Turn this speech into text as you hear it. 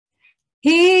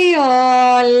Hey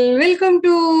all, welcome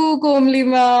to Komali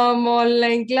Ma'am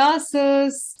online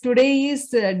classes. Today is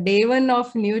day one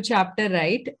of new chapter,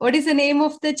 right? What is the name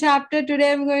of the chapter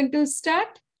today I'm going to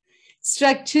start?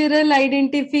 Structural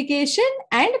Identification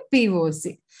and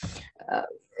POC.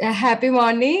 Happy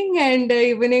morning and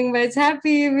evening, much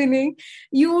happy evening.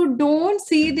 You don't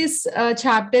see this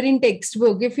chapter in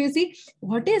textbook. If you see,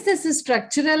 what is this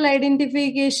structural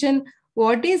identification?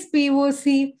 What is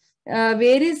POC?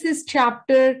 Where is this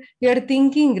chapter? You're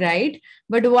thinking, right?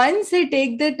 But once I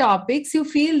take the topics, you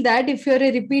feel that if you're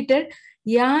a repeater,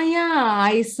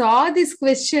 I saw this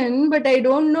question, but I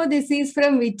don't know this is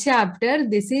from which chapter.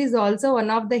 This is also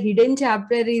one of the hidden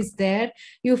chapter is there.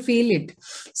 You feel it.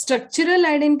 Structural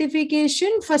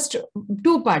identification, first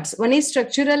two parts. One is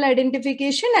structural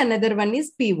identification, another one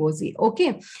is POC.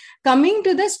 Okay. Coming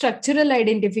to the structural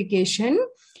identification,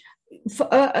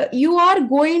 you are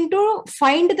going to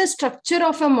find the structure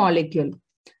of a molecule.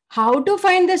 How to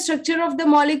find the structure of the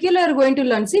molecule are going to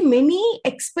learn. See, many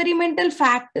experimental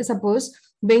facts. Suppose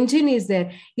benzene is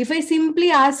there. If I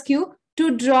simply ask you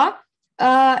to draw,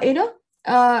 benzene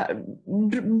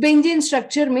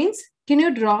structure means, can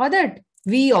you draw that?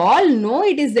 We all know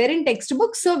it is there in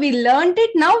textbook. So we learned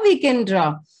it. Now we can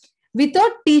draw.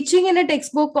 Without teaching in a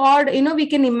textbook or, we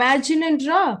can imagine and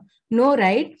draw. No,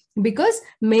 right? Because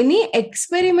many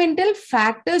experimental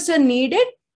factors are needed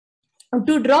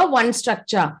to draw one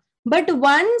structure, but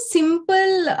one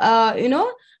simple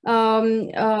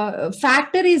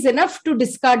factor is enough to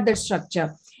discard the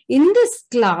structure. In this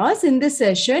class, in this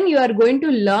session, you are going to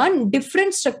learn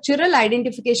different structural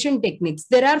identification techniques.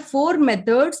 There are four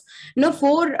methods,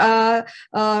 four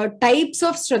types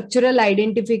of structural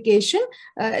identification.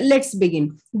 Let's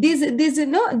begin.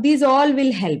 These all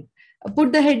will help.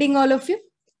 Put the heading, all of you.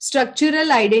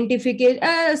 Structural identification.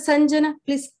 Sanjana,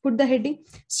 please put the heading.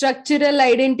 Structural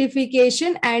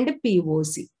identification and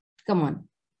POC. Come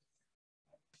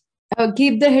on.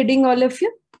 Keep the heading, all of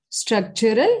you.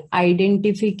 Structural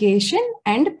identification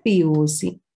and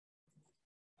POC.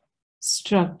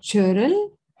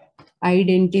 Structural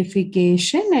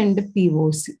identification and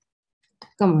POC.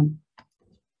 Come on.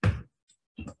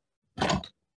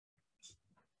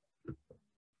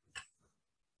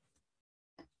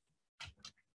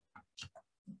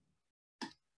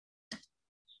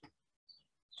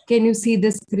 Can you see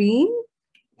the screen?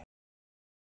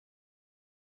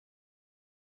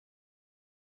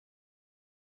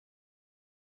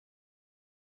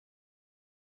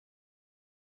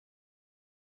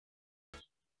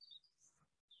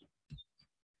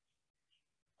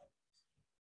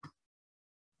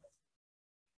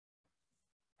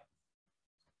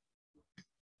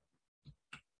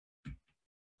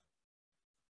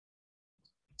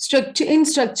 In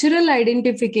structural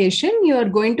identification, you are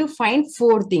going to find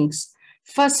four things.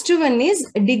 First one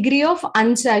is degree of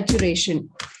unsaturation.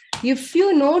 If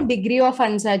you know degree of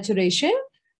unsaturation,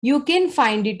 you can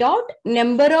find it out,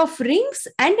 number of rings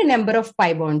and number of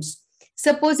pi bonds.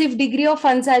 Suppose if degree of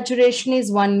unsaturation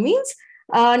is 1 means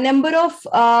number of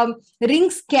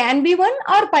rings can be 1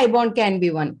 or pi bond can be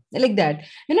 1, like that.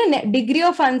 Degree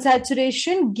of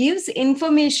unsaturation gives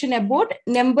information about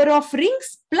number of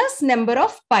rings plus number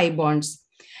of pi bonds.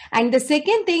 And the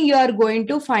second thing you are going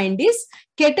to find is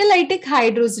catalytic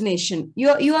hydrogenation.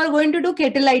 You are going to do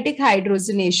catalytic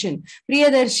hydrogenation.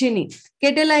 Priyadarshini,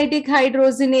 catalytic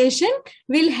hydrogenation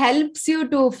will helps you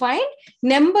to find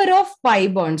number of pi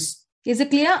bonds. Is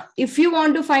it clear? If you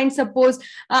want to find, suppose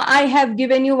I have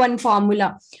given you one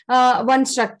formula, one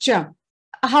structure.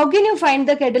 How can you find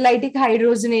the catalytic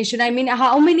hydrogenation? I mean,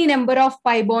 how many number of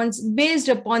pi bonds based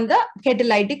upon the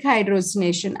catalytic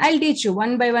hydrogenation? I'll teach you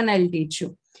one by one. I'll teach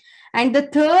you. And the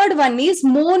third one is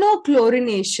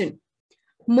monochlorination.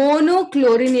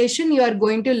 Monochlorination you are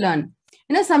going to learn.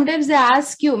 Sometimes they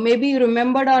ask you, maybe you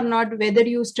remembered or not, whether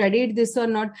you studied this or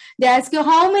not. They ask you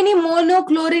how many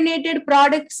monochlorinated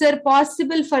products are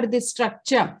possible for this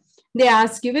structure. They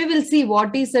ask you, we will see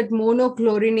what is that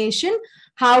monochlorination,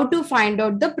 how to find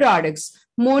out the products.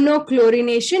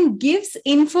 Monochlorination gives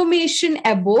information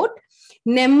about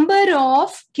number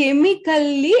of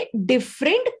chemically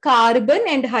different carbon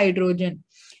and hydrogen.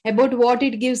 About what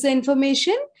it gives the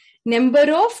information?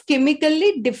 Number of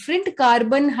chemically different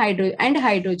carbon and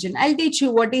hydrogen. I'll teach you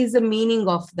what is the meaning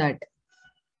of that.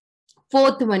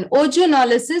 Fourth one,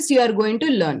 ozonolysis you are going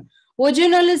to learn.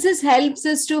 Ozonolysis helps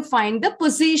us to find the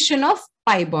position of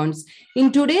pi bonds.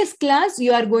 In today's class,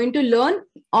 you are going to learn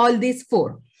all these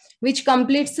four, which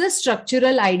completes the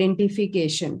structural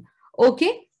identification.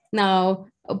 Okay. Now,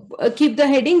 keep the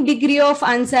heading degree of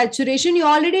unsaturation. You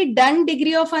already done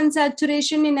degree of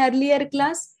unsaturation in earlier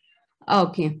class.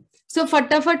 Okay. So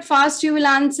fatafat fast you will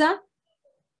answer.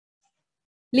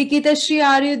 Likita Shri,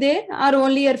 are you there or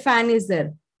only your fan is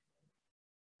there?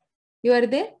 You are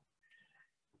there?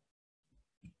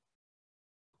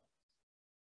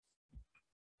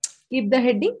 Keep the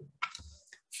heading.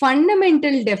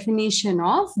 Fundamental definition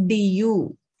of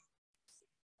DU.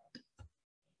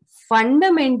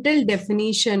 Fundamental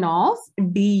definition of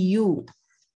DU.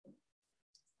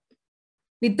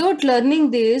 Without learning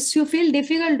this, you feel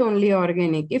difficult only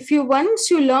organic. If you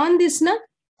once you learn this, na,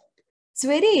 it's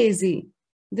very easy.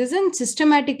 This is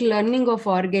systematic learning of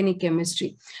organic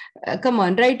chemistry. Come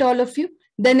on, write all of you.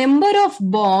 The number of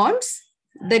bonds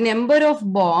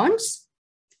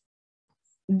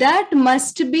that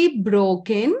must be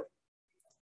broken,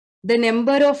 the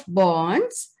number of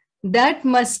bonds that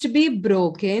must be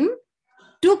broken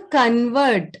to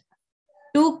convert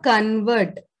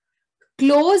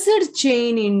closed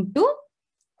chain into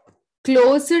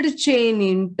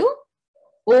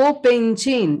open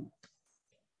chain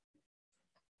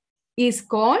is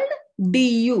called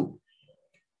DU.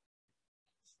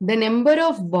 The number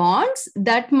of bonds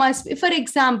that must be, for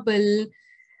example,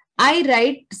 I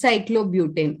write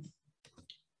cyclobutane.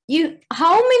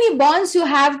 How many bonds you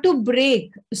have to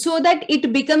break so that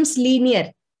it becomes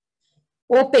linear,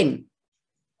 open?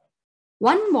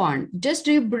 One bond. Just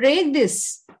you break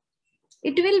this,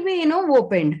 it will be,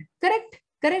 opened. Correct.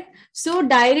 So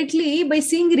directly by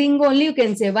seeing ring only you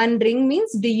can say one ring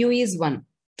means DU is 1.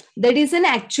 That is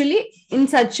actually in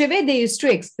such a way they used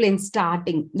to explain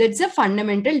starting. That's a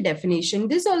fundamental definition.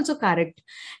 This is also correct.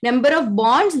 Number of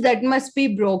bonds that must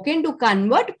be broken to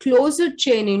convert closed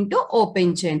chain into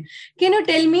open chain. Can you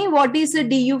tell me what is a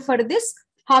DU for this?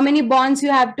 How many bonds you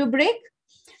have to break?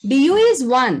 DU is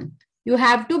 1. You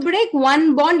have to break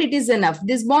one bond, it is enough.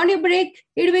 This bond you break,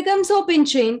 it becomes open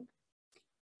chain.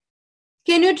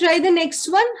 Can you try the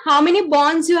next one? How many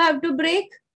bonds you have to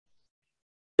break?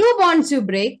 2 bonds you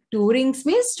break. 2 rings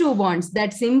means 2 bonds.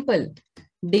 That's simple.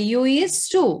 DU is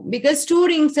 2 because 2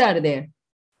 rings are there.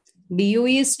 DU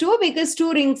is 2 because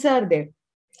 2 rings are there.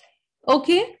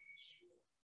 Okay.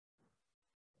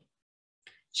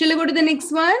 Shall I go to the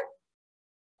next one?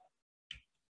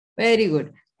 Very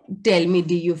good. Tell me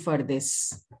DU for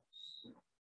this.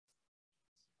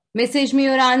 Message me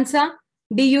your answer.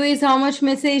 DU is how much?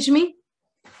 Message me.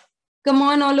 Come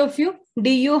on, all of you.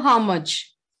 DU how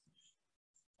much?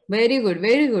 Very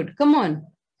good. Come on.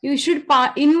 You should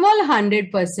involve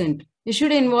 100%. You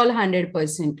should involve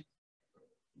 100%.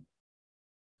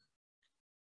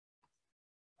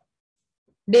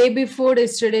 Day before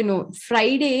yesterday, no.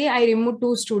 Friday, I removed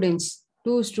 2 students.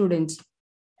 2 students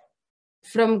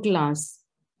from class.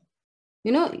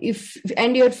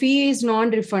 And your fee is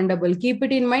non-refundable. Keep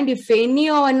it in mind. If any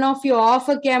one of you off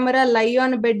a camera, lie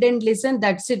on a bed and listen,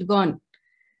 that's it, gone.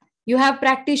 You have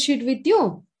practice sheet with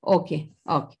you? Okay.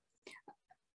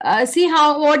 See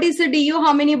what is the DU?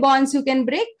 How many bonds you can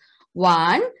break?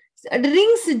 1.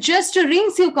 Rings, just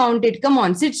rings you count it. Come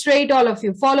on, sit straight all of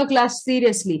you. Follow class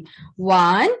seriously.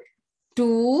 1,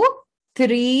 2,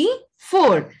 3,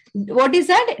 4. What is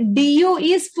that? DU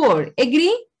is 4.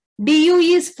 Agree? DU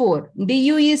is 4.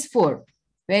 DU is 4.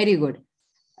 Very good.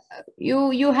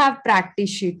 You have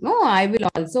practice sheet. No, I will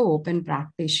also open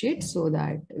practice sheet so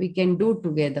that we can do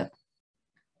together.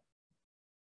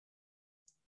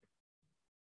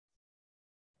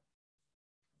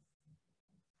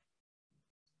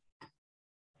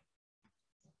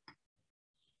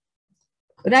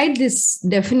 Write this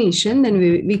definition, then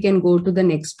we can go to the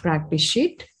next practice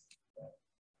sheet.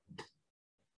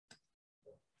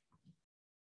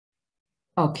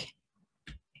 Okay.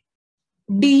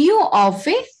 DU of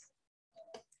a,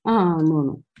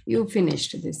 no, you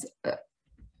finished this.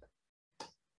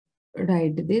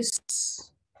 Write this.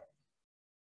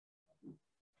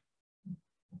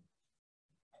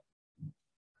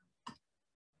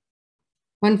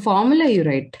 One formula you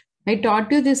write. I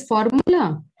taught you this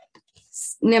formula.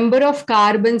 Number of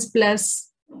carbons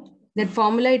plus that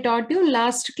formula I taught you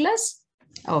last class.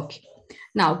 Okay.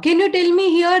 Now, can you tell me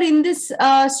here in this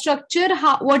structure,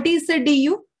 what is the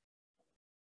DU?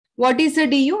 What is the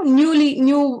DU?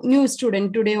 New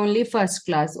student today, only first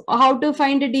class. How to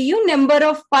find a DU? Number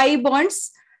of pi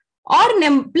bonds or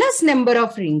plus number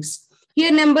of rings.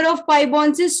 Here number of pi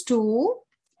bonds is 2.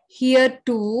 Here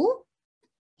 2.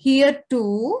 Here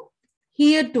 2.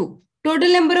 Here 2.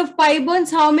 Total number of pi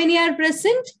bonds, how many are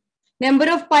present? Number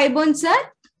of pi bonds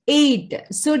are 8.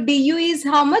 So DU is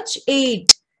how much? 8.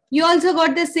 You also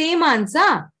got the same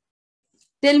answer.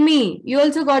 Tell me, you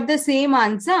also got the same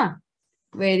answer.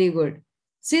 Very good.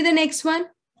 See the next one.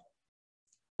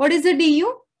 What is the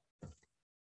DU?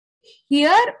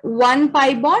 Here 1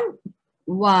 pi bond,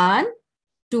 1,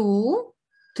 2,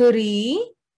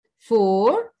 3,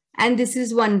 4, and this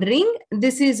is one ring.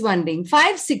 This is one ring.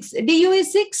 5, 6. Du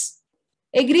is 6.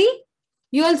 Agree?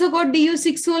 You also got du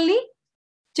 6 only.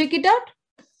 Check it out.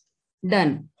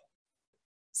 Done.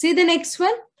 See the next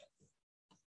one.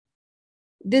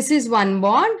 This is 1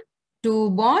 bond,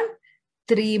 2 bond,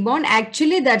 3 bond.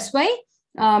 Actually, that's why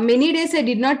many days I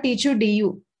did not teach you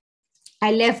du.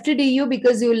 I left du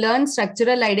because you learn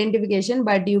structural identification,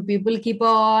 but you people keep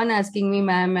on asking me,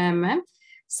 ma'am.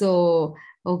 So,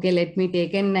 okay, let me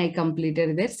take, and I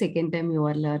completed that. Second time you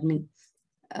are learning.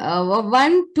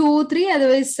 1, 2, 3.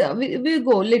 Otherwise, we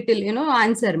go little,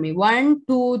 answer me. 1,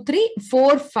 2, 3,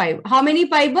 4, 5. How many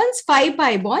pi bonds? 5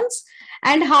 pi bonds.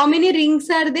 And how many rings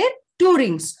are there? 2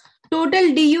 rings.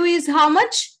 Total du is how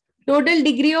much? Total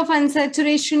degree of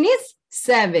unsaturation is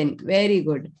 7. Very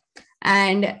good.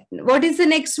 And what is the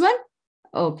next one?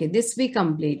 Okay, this we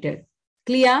completed.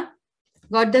 Clear?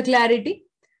 Got the clarity?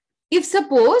 If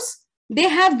suppose they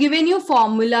have given you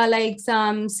formula like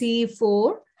some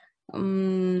C4,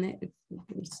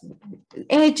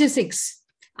 H6.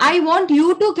 I want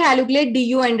you to calculate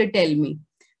du and tell me.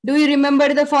 Do you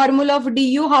remember the formula of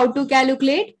du? How to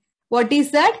calculate? What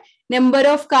is that? Number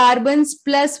of carbons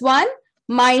plus 1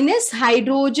 minus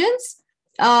hydrogens.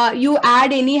 You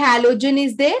add any halogen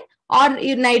is there, or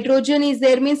nitrogen is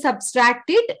there, means subtract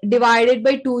it, divided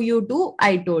by 2U2.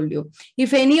 I told you.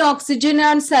 If any oxygen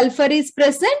or sulfur is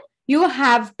present, you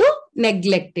have to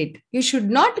neglect it. You should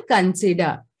not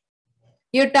consider.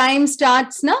 Your time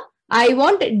starts now. I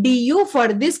want du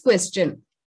for this question.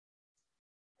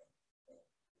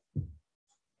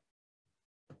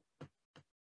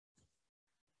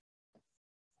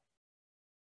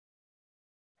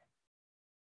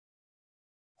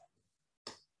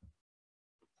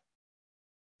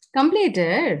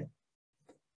 Completed.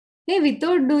 Hey,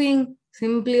 without doing,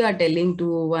 simply you are telling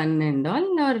 2, 1 and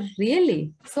all, or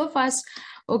really? So fast.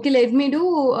 Okay, let me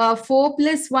do 4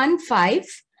 plus 1, 5.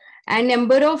 And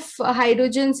number of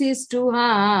hydrogens is 2.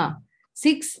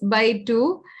 6 by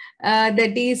 2.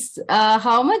 That is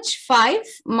how much? 5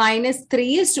 minus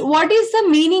 3 is 2. What is the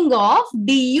meaning of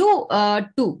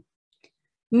du2?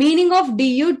 Meaning of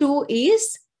du2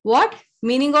 is what?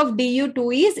 Meaning of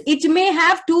du2 is it may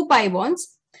have 2 pi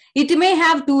bonds. It may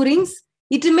have 2 rings.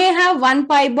 It may have 1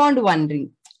 pi bond, 1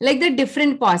 ring. Like the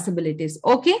different possibilities.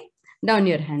 Okay? Down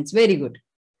your hands. Very good.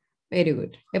 Very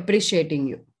good. Appreciating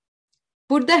you.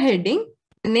 Put the heading.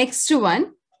 Next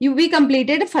one. We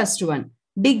completed the first one.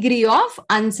 Degree of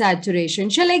unsaturation.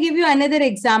 Shall I give you another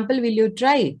example? Will you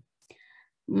try?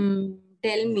 Tell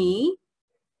me.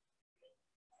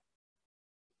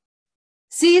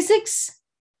 C6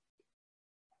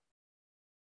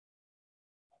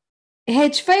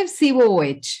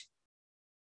 H5COOH.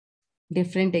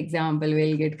 Different example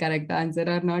will get correct answer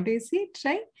or not. You see,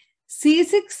 try.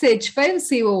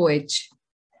 C6H5COOH.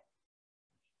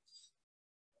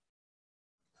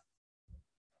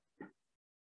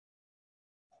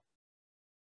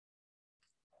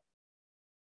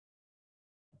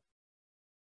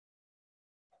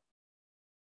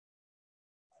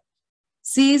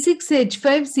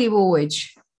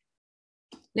 C6H5COOH.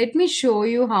 Let me show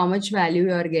you how much value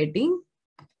you are getting.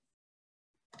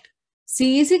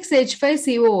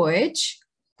 C6H5COOH.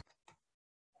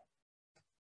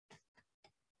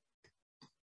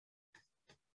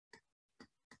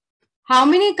 How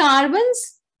many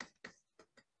carbons?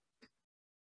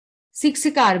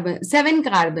 7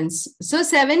 carbons. So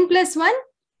 7 plus 1,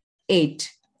 8.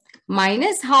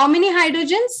 Minus how many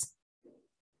hydrogens?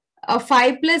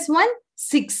 5 plus 1,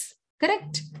 6.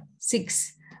 Correct?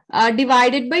 6.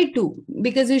 Divided by 2.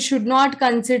 Because you should not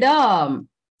consider,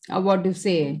 what to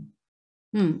say?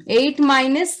 8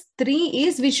 minus 3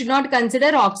 is, we should not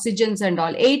consider oxygens and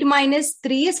all. 8 minus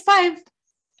 3 is 5.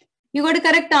 You got a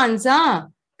correct answer.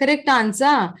 Correct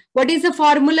answer. What is the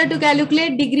formula to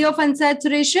calculate degree of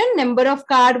unsaturation? Number of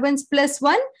carbons plus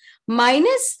 1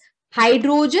 minus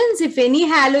hydrogens. If any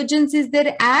halogens is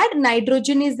there, add.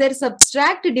 Nitrogen is there,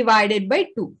 subtract, divided by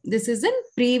 2. This is a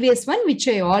previous one which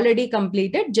I already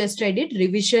completed. Just I did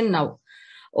revision now.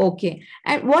 Okay.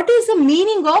 And what is the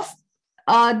meaning of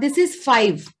this is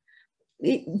 5?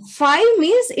 5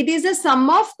 means it is a sum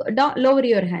of, lower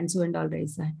your hands and all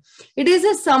raise that. It is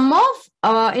a sum of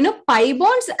pi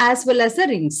bonds as well as the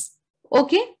rings.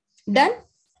 Okay, done.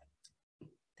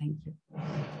 Thank you.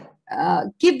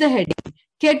 Keep the heading.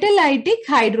 Catalytic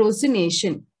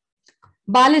hydrogenation.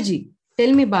 Balaji,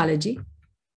 tell me Balaji.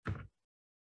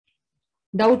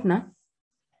 Doubt na?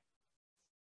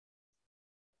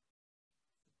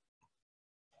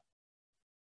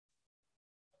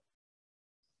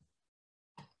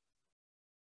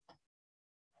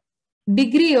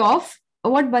 Degree of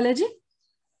what, Balaji?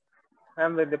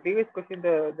 Ma'am, with the previous question,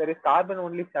 there is carbon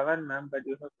only 7, ma'am, but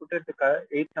you have put it the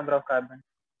 8th number of carbon.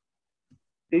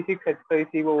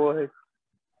 C6H5COOH.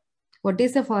 What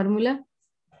is the formula?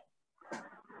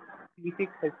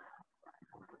 C6H.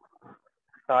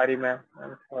 Sorry, ma'am.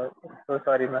 I'm so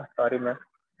sorry, ma'am. Sorry, ma'am.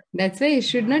 That's why you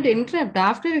should not interrupt.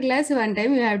 After class, one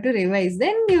time you have to revise.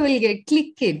 Then you will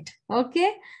click it.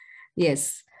 Okay?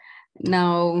 Yes.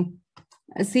 Now,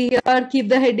 see here, keep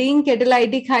the heading,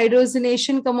 catalytic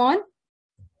hydrogenation. Come on.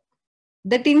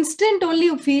 That instant only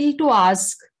you feel to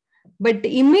ask. But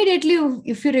immediately,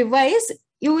 if you revise,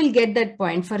 you will get that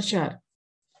point for sure.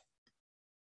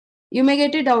 You may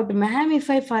get a doubt, ma'am, if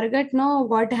I forget now,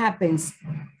 what happens?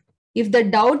 If the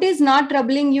doubt is not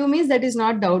troubling you, means that is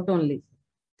not doubt only.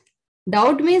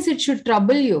 Doubt means it should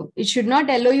trouble you. It should not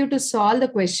allow you to solve the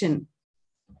question.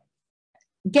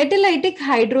 Catalytic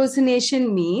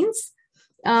hydrogenation means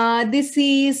this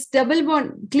is double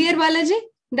bond. Clear, Balaji?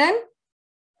 Done?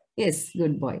 Yes,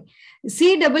 good boy.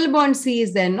 C double bond C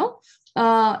is there, no?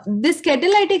 This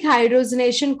catalytic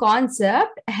hydrogenation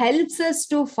concept helps us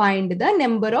to find the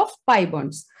number of pi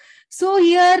bonds. So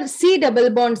here C double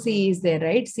bond C is there,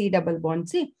 right? C double bond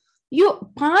C. You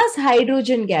pass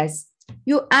hydrogen gas.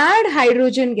 You add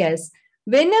hydrogen gas.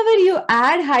 Whenever you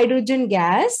add hydrogen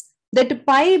gas, that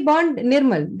pi bond,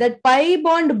 Nirmal, that pi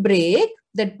bond break,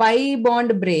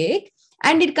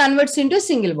 and it converts into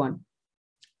single bond.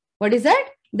 What is that?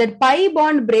 That pi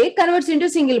bond break converts into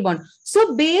single bond.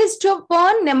 So based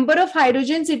upon number of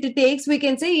hydrogens it takes, we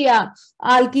can say, yeah,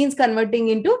 alkenes converting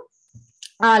into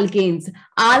alkanes.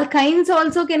 Alkynes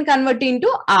also can convert into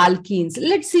alkenes.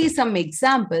 Let's see some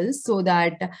examples so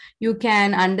that you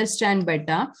can understand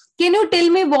better. Can you tell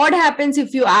me what happens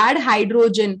if you add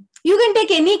hydrogen? You can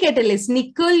take any catalyst,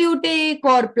 nickel you take,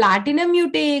 or platinum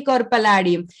you take, or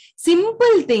palladium.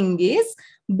 Simple thing is,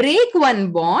 break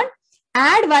one bond,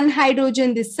 add one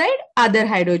hydrogen this side, other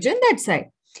hydrogen that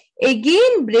side.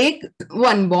 Again, break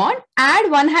one bond, add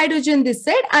one hydrogen this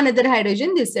side, another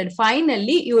hydrogen this side.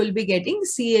 Finally, you will be getting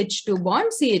CH2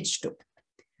 bond, CH2.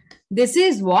 This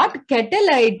is what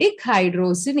catalytic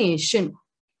hydrogenation.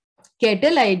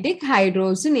 Catalytic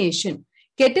hydrogenation.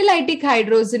 Catalytic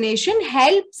hydrogenation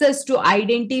helps us to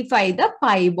identify the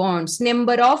pi bonds,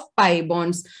 number of pi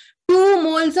bonds. 2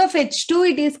 moles of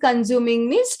H2 it is consuming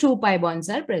means 2 pi bonds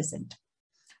are present.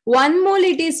 1 mole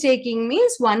it is taking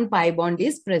means 1 pi bond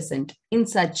is present. In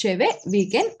such a way, we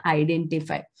can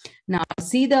identify. Now,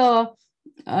 see the,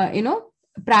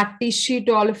 practice sheet,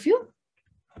 all of you.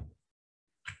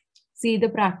 See the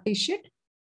practice sheet.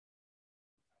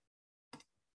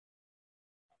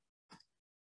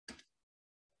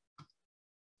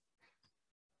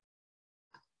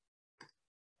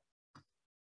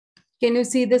 Can you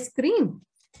see the screen?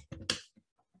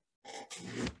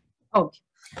 Okay.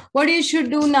 What you should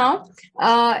do now,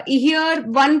 here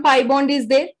 1 pi bond is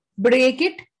there, break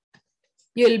it,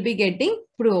 you will be getting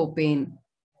propane.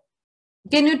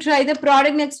 Can you try the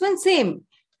product next one? Same,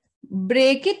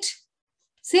 break it,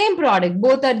 same product,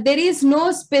 both are, there is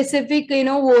no specific,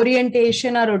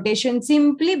 orientation or rotation,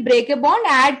 simply break a bond,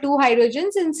 add 2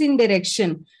 hydrogens in same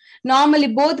direction. Normally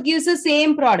both gives the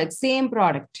same product, same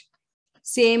product.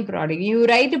 Same product. You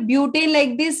write butane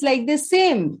like this,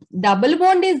 same. Double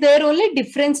bond is there, only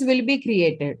difference will be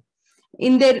created.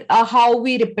 In their how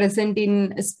we represent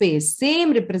in space.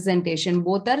 Same representation,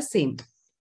 both are same.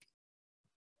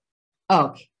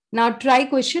 Okay. Now try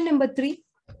question number 3.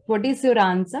 What is your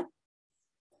answer?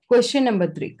 Question number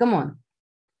 3. Come on.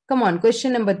 Come on,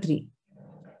 question number 3.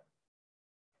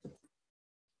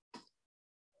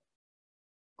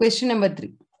 Question number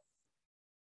 3.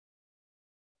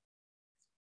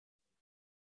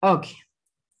 Okay.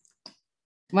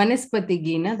 Vanaspati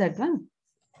Gina, that one.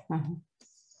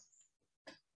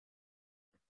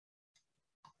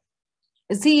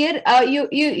 See here,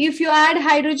 if you add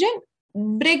hydrogen,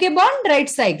 break a bond, write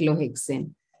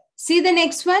cyclohexane. See the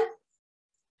next one.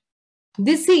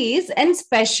 This is a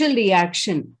special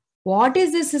reaction. What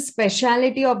is this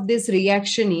speciality of this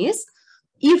reaction is,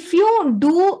 if you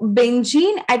do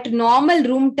benzene at normal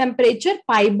room temperature,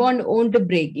 pi bond won't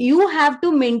break. You have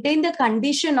to maintain the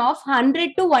condition of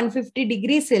 100 to 150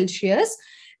 degrees Celsius.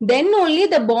 Then only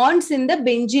the bonds in the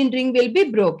benzene ring will be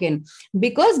broken.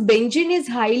 Because benzene is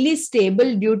highly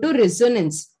stable due to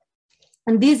resonance.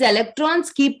 And these electrons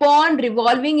keep on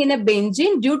revolving in a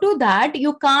benzene. Due to that,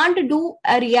 you can't do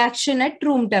a reaction at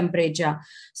room temperature.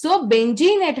 So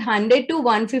benzene at 100 to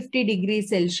 150 degrees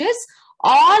Celsius,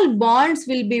 all bonds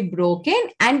will be broken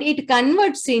and it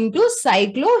converts into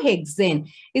cyclohexane.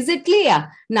 Is it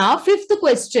clear? Now, 5th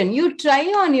question. You try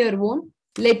on your own.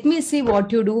 Let me see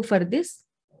what you do for this.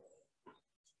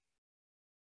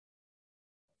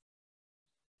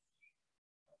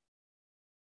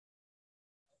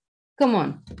 Come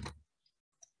on.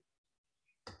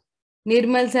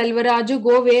 Nirmal Selvaraju,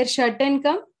 go wear shirt and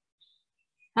come.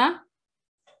 Huh?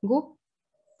 Go.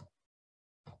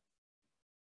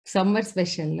 Summer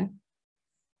special. Na?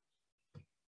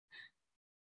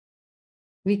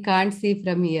 We can't see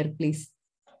from here, please.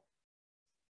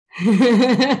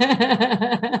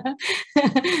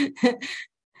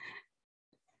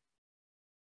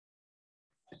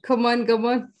 Come on, come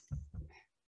on.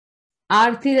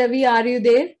 Aarti Ravi, are you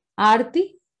there?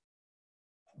 Aarti?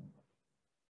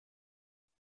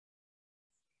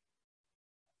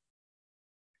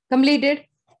 Completed.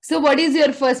 So what is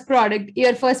your first product?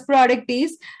 Your first product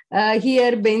is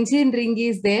here benzene ring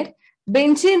is there.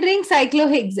 Benzene ring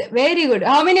cyclohexane. Very good.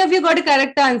 How many of you got a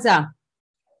correct answer?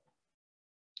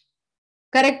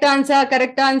 Correct answer,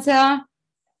 correct answer.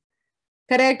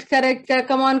 Correct, correct.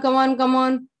 Come on, come on, come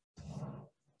on.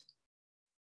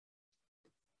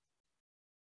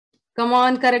 Come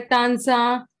on, correct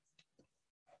answer.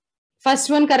 First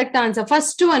one, correct answer.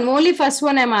 First one, only first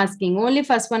one I'm asking. Only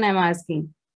first one I'm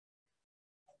asking.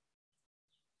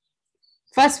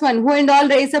 First one, who and all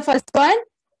raise the first one?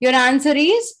 Your answer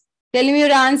is? Tell me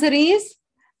your answer is?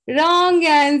 Wrong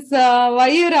answer. Why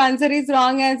your answer is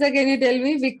wrong answer? Can you tell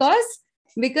me?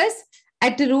 Because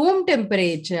at room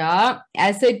temperature,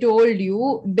 as I told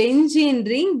you, benzene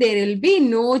ring, there will be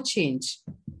no change.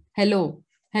 Hello.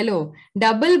 Hello.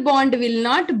 Double bond will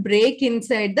not break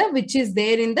inside the which is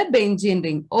there in the benzene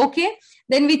ring. Okay.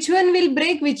 Then which one will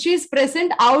break? Which is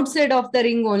present outside of the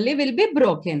ring only will be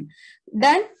broken.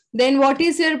 Done. Then what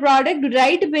is your product?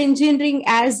 Write benzene ring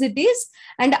as it is,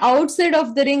 and outside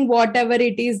of the ring, whatever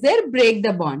it is there, break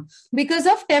the bond because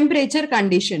of temperature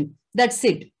condition. That's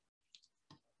it.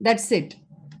 That's it.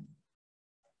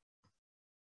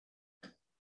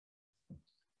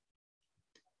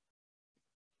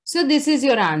 So this is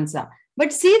your answer.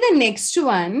 But see the next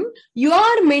one, you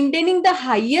are maintaining the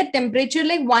higher temperature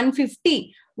like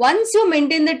 150. Once you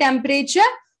maintain the temperature,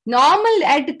 normal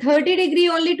at 30 degree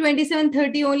only, 27,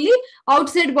 30 only,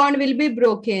 outside bond will be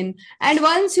broken. And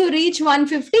once you reach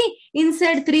 150,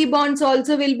 inside 3 bonds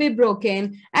also will be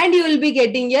broken and you will be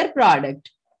getting your product.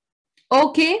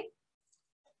 Okay.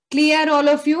 Clear all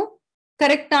of you?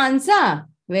 Correct answer?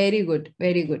 Very good.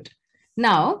 Very good.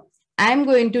 Now, I am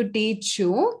going to teach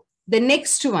you the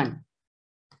next one.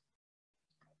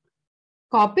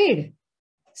 Copied?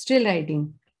 Still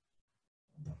writing.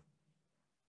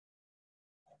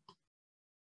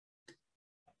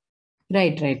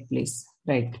 Right, please.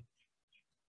 Right.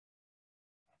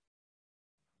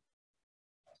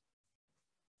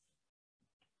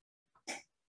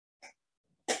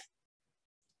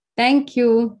 Thank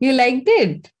you. You liked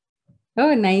it?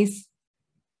 Oh, nice.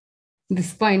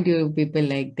 This point you people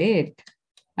liked it.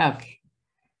 Okay.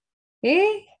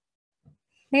 Hey.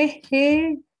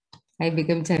 I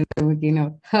become Chandramukhi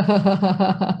now.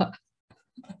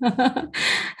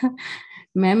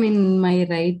 Ma'am, in my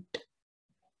right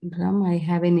drum, I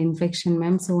have an infection,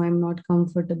 ma'am, so I'm not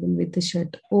comfortable with the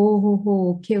shirt.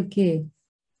 Oh, okay.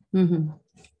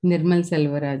 Nirmal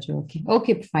Selvaraju.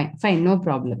 Okay, fine, no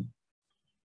problem.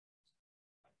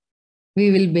 We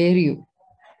will bear you.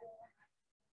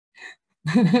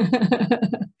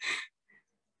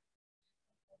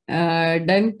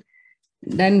 Done,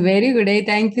 very good.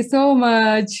 Thank you so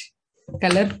much.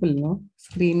 Colorful, no?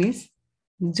 Screen is.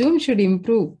 Zoom should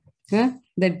improve. Huh?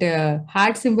 That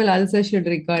heart symbol also should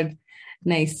record.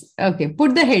 Nice. Okay,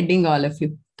 put the heading, all of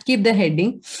you. Keep the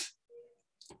heading.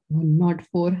 Not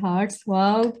 4 hearts.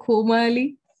 Wow,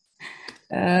 Komali.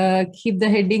 Keep the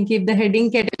heading.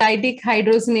 Catalytic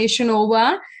hydrogenation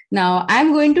over. Now,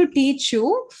 I'm going to teach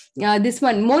you this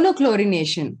one,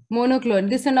 monochlorination.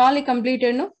 This and all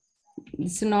completed, no?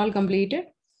 This and all completed.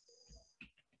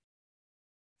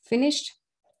 Finished.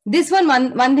 This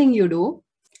one thing you do.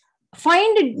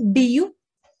 Find du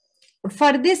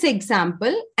for this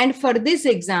example, and for this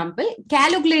example,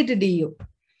 calculate du.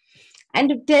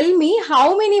 And tell me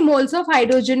how many moles of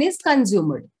hydrogen is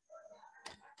consumed.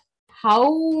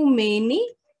 How many?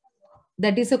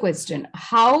 That is a question.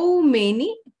 How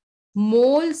many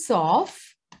moles of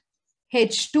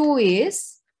H2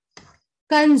 is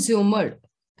consumed?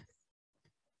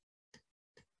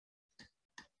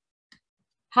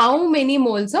 How many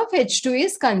moles of H2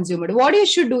 is consumed? What you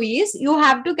should do is you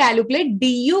have to calculate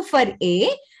du for A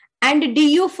and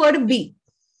du for B.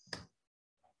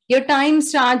 Your time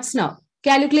starts now.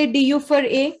 Calculate du for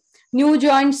A. New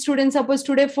joined students, suppose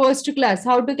today first class.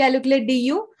 How to calculate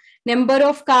du? Number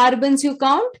of carbons you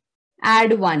count,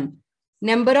 add 1.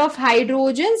 Number of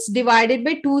hydrogens divided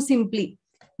by 2 simply.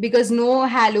 Because no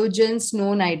halogens,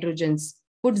 no nitrogens.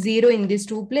 Put 0 in these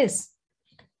two places.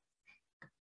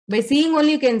 By seeing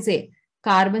only you can say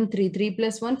carbon 3, 3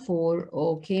 plus 1, 4.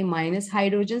 Okay, minus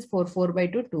hydrogens 4, 4 by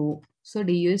 2, 2. So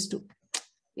du is 2.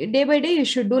 Day by day you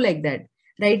should do like that.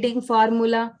 Writing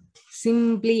formula,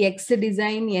 simply X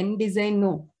design, N design,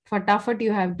 no. Fatafat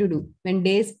you have to do. When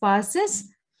days passes,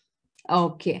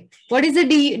 okay. What is the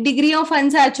degree of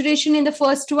unsaturation in the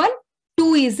first one?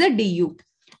 2 is the DU.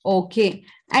 Okay.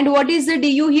 And what is the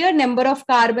DU here? Number of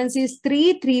carbons is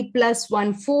 3, 3 plus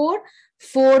 1, 4.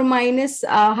 4 minus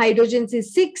hydrogens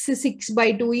is 6. 6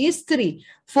 by 2 is 3.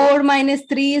 4 minus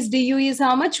 3 is DU is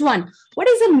how much? 1. What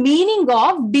is the meaning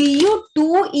of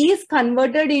DU2 is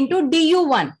converted into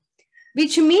DU1?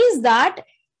 Which means that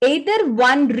either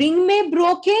one ring may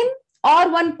broken or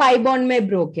one pi bond may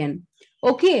broken.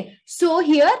 Okay, so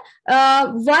here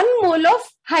 1 mole of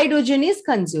hydrogen is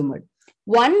consumed.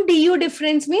 1 DU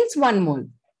difference means 1 mole.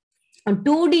 2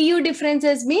 DU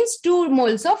differences means 2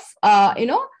 moles of,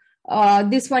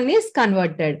 this one is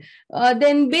converted.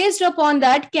 Then based upon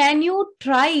that, can you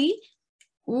try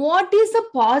what is the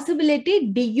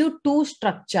possibility DU2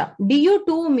 structure?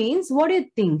 DU2 means, what do you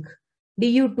think?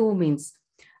 DU2 means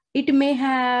it may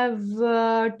have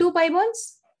 2 pi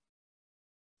bonds.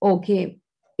 Okay,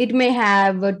 it may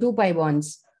have 2 pi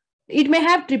bonds. It may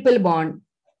have triple bond.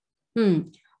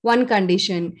 One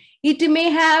condition. It may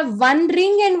have 1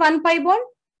 ring and 1 pi bond.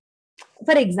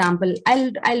 For example,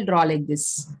 I'll draw like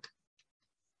this.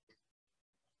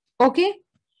 Okay.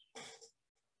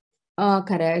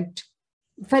 Correct.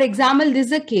 For example, this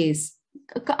is a case.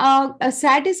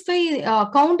 Satisfy,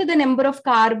 count the number of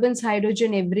carbons,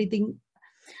 hydrogen, everything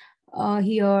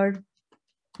here.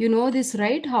 You know this,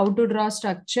 right? How to draw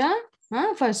structure?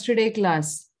 First day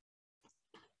class.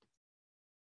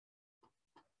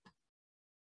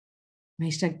 My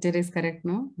structure is correct,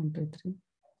 no? 1, 2, 3.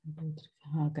 1, 2,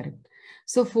 3. Correct.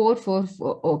 So 4, 4,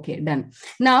 4. Okay, done.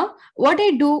 Now, what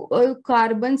I do,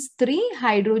 carbons 3,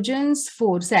 hydrogens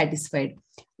 4, satisfied.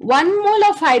 1 mole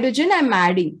of hydrogen I'm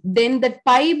adding. Then that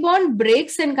pi bond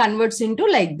breaks and converts into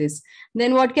like this.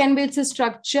 Then what can be its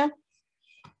structure?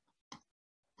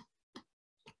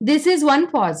 This is one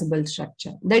possible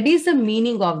structure. That is the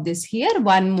meaning of this here.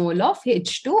 1 mole of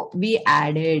H2 we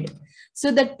added.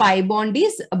 So that pi bond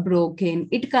is broken.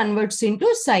 It converts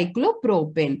into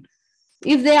cyclopropane.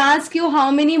 If they ask you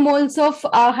how many moles of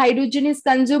hydrogen is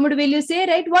consumed, will you say,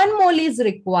 right, 1 mole is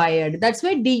required. That's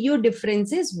why DU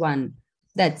difference is 1.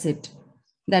 That's it.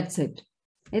 That's it.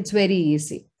 It's very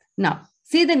easy. Now,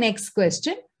 see the next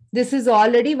question. This is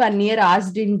already 1 year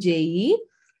asked in JE.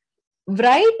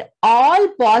 Write all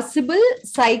possible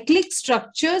cyclic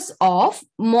structures of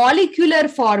molecular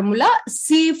formula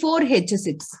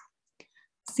C4H6.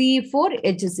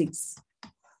 C4H6.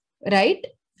 Right?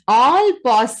 All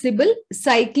possible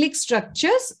cyclic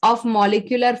structures of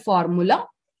molecular formula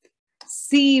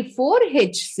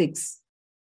C4H6.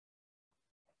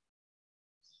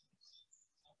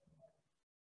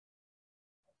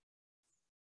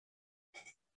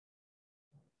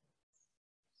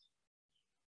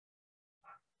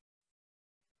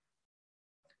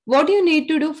 What do you need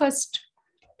to do first?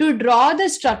 To draw the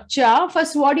structure,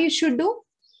 first what you should do?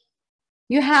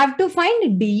 You have to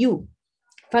find DU.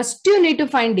 First you need to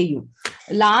find DU.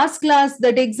 Last class,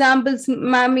 that examples,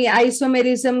 ma'am,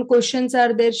 isomerism questions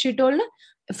are there, she told.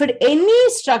 For any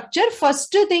structure,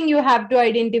 first thing you have to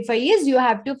identify is you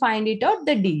have to find it out,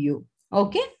 the DU.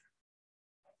 Okay?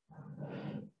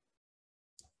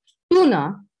 2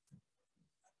 na?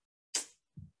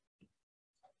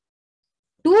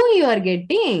 2 you are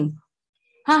getting.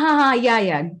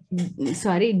 Yeah.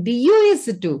 Sorry, DU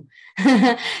is 2.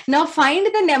 Now find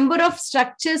the number of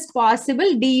structures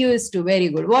possible. DU is 2. Very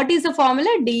good. What is the formula?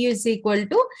 DU is equal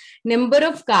to number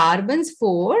of carbons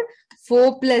 4.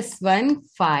 4 plus 1,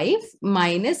 5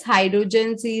 minus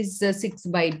hydrogens is 6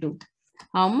 by 2.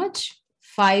 How much?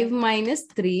 5 minus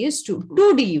 3 is 2.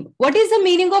 2 DU. What is the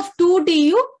meaning of 2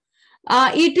 DU?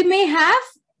 It may have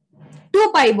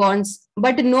 2 pi bonds,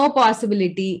 but no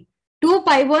possibility. 2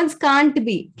 pi bonds can't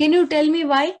be. Can you tell me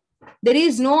why? There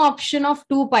is no option of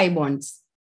 2 pi bonds.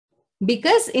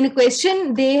 Because in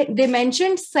question, they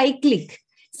mentioned cyclic.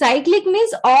 Cyclic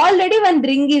means already 1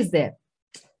 ring is there.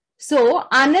 So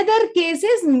another case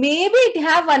is maybe it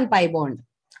have 1 pi bond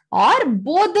or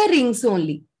both the rings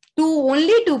only.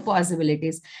 Only 2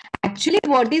 possibilities. Actually,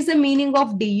 what is the meaning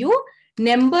of DU?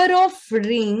 Number of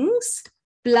rings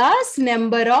plus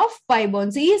number of pi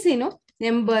bonds. Easy, no?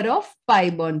 Number of pi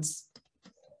bonds.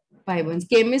 Pi bonds.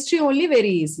 Chemistry only, very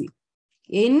easy.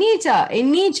 Any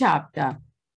chapter.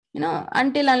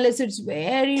 until unless it's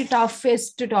very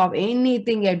toughest top,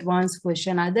 anything advanced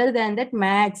question. Other than that,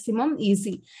 maximum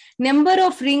easy. Number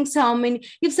of rings, how many?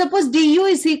 If suppose du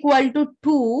is equal to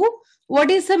 2,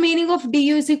 what is the meaning of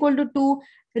du is equal to 2?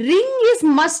 Ring is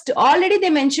must. Already they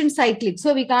mentioned cyclic,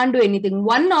 so we can't do anything.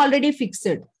 1 already fixed.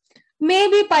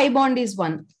 Maybe pi bond is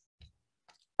 1.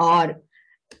 Or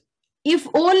if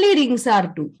only rings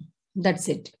are 2, that's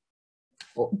it.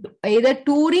 Either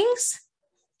 2 rings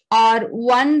or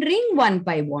 1 ring, 1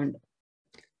 pi bond.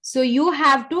 So you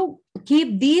have to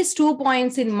keep these 2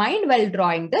 points in mind while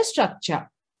drawing the structure.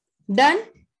 Done?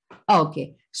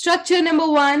 Okay. Structure number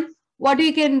 1. What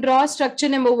we can draw? Structure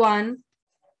number 1.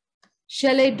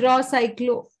 Shall I draw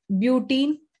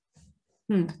cyclobutene?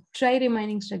 Try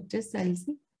remaining structures. I'll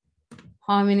see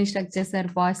how many structures are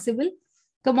possible.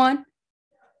 Come on.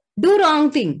 Do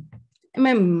wrong thing.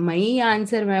 My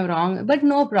answer may wrong, but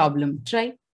no problem.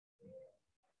 Try.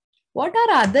 What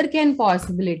are other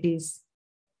possibilities?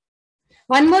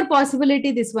 One more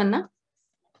possibility, this one, na?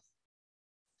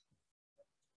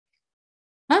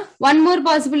 Huh? One more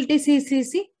possibility,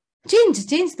 see.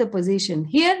 Change the position.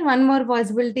 Here, one more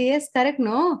possibility, yes, correct?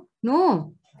 No.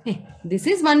 Hey, this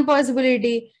is one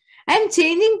possibility. I am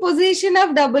changing position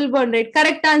of double bond, right?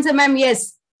 Correct answer, ma'am,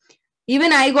 yes.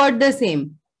 Even I got the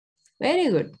same. Very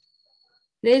good.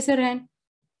 Raise your hand.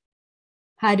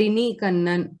 Harini,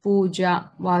 Kannan,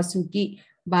 Pooja, Vasuki,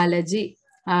 Balaji,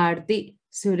 Aarti,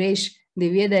 Suresh,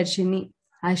 Divyadarshini,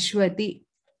 Ashwati.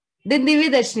 Then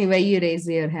Divyadarshini, why you raise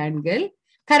your hand, girl?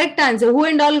 Correct answer. Who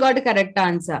and all got a correct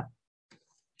answer?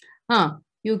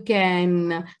 You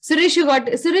can. Suresh, you got.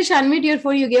 Suresh, unmute your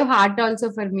phone. You gave heart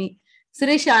also for me.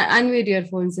 Suresh, unmute your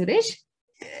phone, Suresh.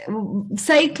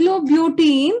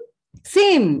 Cyclobutene,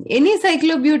 same. Any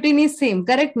cyclobutene is same.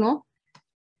 Correct, no?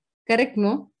 Correct,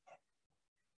 no?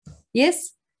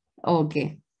 Yes?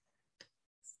 Okay.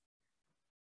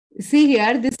 See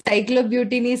here, this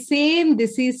cyclobutene is same.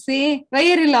 This is same.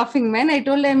 Why are you laughing, man? I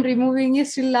told I'm removing you,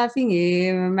 still laughing.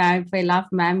 Hey, ma'am, if I laugh,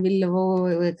 ma'am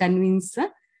will convince. Huh?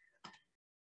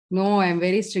 No, I'm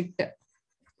very strict.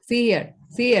 See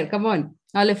here, come on.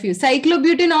 All of you.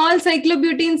 Cyclobutene, all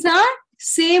cyclobutenes are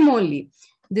same only.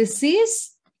 This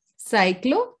is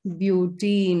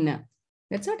cyclobutene.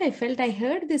 That's what I felt. I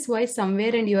heard this voice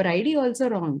somewhere and your ID also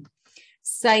wrong.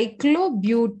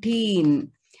 Cyclobutene.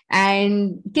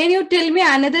 And can you tell me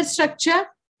another structure?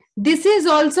 This is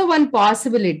also one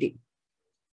possibility.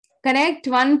 Correct?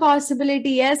 One possibility.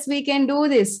 Yes, we can do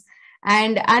this.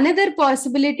 And another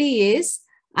possibility is,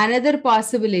 this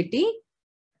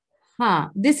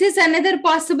is another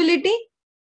possibility.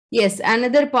 Yes,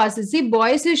 another possibility. See,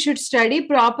 boys, you should study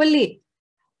properly.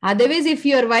 Otherwise, if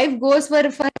your wife goes for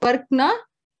work, na,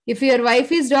 if your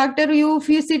wife is doctor, if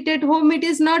you sit at home, it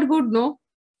is not good, no?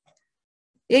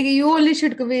 You only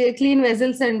should clean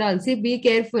vessels and all. See, be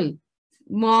careful.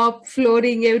 Mop,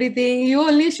 flooring, everything. You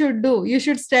only should do. You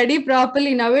should study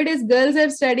properly. Nowadays, girls are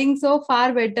studying so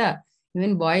far better.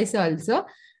 Even boys also.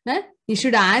 You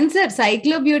should answer.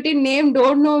 Cyclobutene name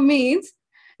don't know means.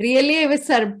 Really, I was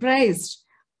surprised.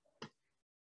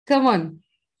 Come on.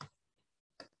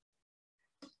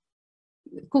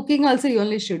 Cooking also you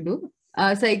only should do.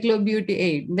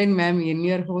 Cyclobutene. Then ma'am, in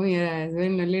your home, your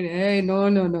husband only. Hey, no.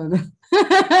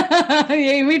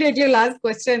 Immediately last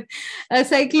question.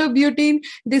 Cyclobutene.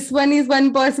 This one is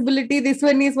one possibility. This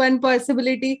one is one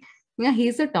possibility. Yeah,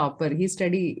 he's a topper. He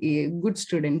study good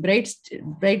student, bright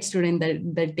student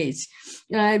that age.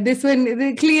 This one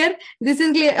is clear. This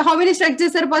is clear. How many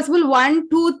structures are possible? 1,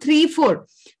 2, 3, 4.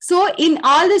 So in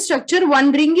all the structure,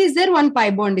 one ring is there, one pi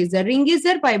bond is there. Ring is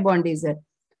there, pi bond is there.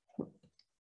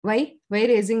 Why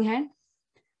raising hand?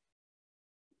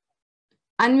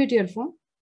 Unmute your phone.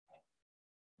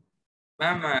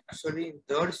 Ma'am, actually in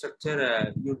third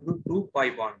structure, you do 2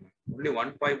 pi bond. Only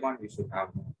 1 pi bond we should have.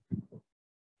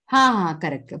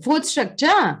 Correct. Fourth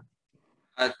structure?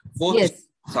 Fourth. Yes.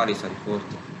 Sorry, fourth.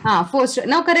 Fourth.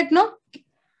 Now correct, no?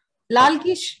 Lal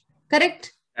Kish,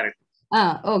 correct? Correct.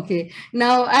 Okay.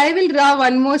 Now I will draw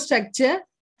one more structure.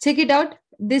 Check it out.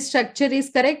 This structure is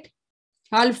correct.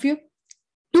 All of you.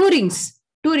 2 rings.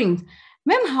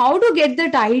 Ma'am, how to get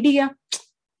that idea?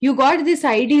 You got this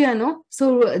idea, no?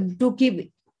 So to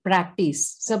keep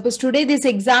practice. Suppose today this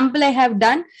example I have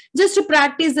done just to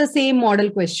practice the same model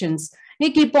questions.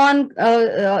 You keep on,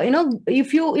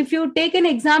 if you take an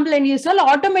example and you solve,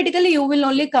 automatically you will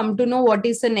only come to know what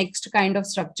is the next kind of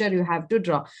structure you have to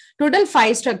draw. Total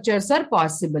 5 structures are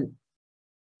possible.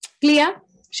 Clear?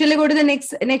 Shall I go to the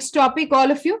next topic, all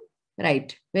of you?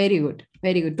 Right. Very good.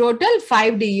 Total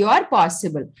 5 DU are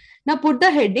possible. Now put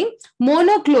the heading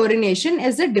monochlorination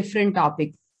as a different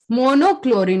topic.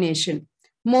 Monochlorination.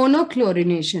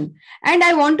 Monochlorination. And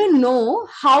I want to know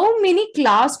how many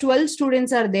class 12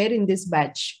 students are there in this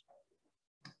batch.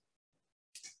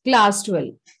 Class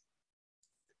 12.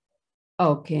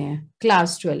 Okay,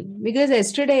 class 12. Because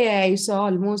yesterday I saw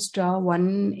almost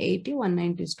 180,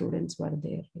 190 students were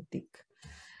there, I think.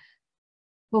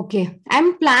 Okay,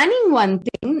 I'm planning one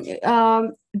thing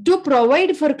to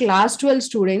provide for class 12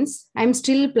 students. I'm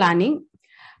still planning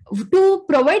to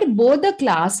provide both the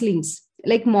class links,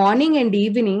 like morning and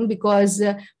evening, because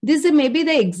this is maybe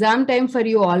the exam time for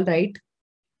you all, right?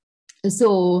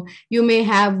 So you may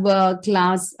have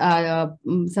class,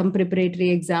 some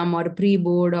preparatory exam or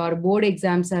pre-board or board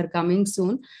exams are coming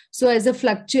soon. So as a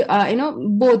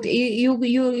both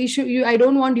I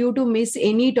don't want you to miss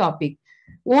any topic.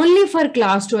 Only for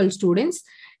class 12 students,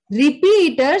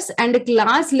 repeaters and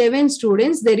class 11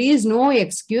 students, there is no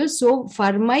excuse. So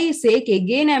for my sake,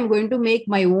 again, I'm going to make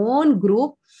my own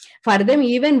group for them,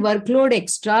 even workload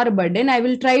extra burden. I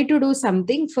will try to do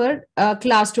something for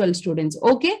class 12 students.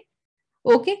 Okay.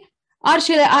 Okay, or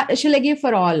shall I give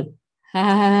for all?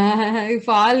 If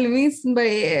all means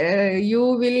you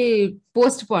will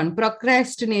postpone,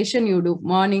 procrastination you do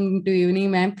morning to evening,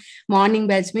 ma'am. Morning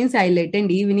batch means I'll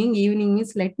attend evening. Evening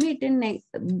means let me attend.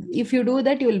 If you do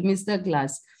that, you will miss the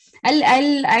class.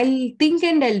 I'll think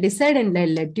and I'll decide and I'll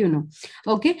let you know.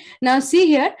 Okay. Now see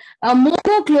here,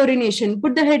 monochlorination.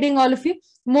 Put the heading, all of you.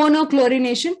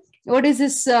 Monochlorination. What is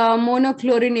this?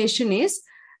 Monochlorination is,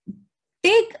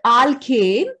 take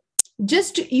alkane,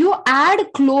 just you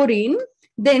add chlorine,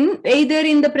 then either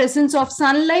in the presence of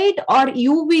sunlight or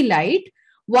UV light,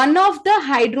 one of the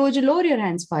hydrogen, lower your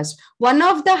hands fast, one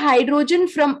of the hydrogen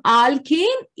from alkane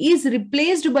is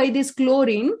replaced by this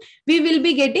chlorine, we will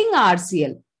be getting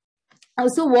RCl.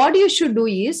 So what you should do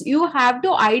is, you have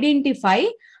to identify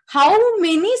how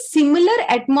many similar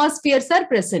atmospheres are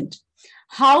present,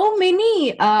 how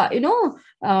many,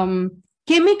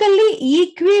 chemically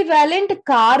equivalent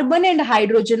carbon and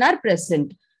hydrogen are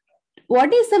present.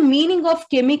 What is the meaning of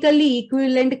chemically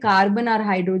equivalent carbon or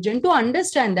hydrogen? To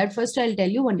understand that, first I'll tell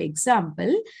you one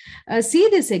example. See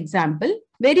this example,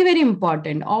 very, very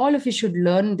important. All of you should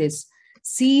learn this.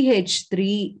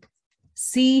 CH3,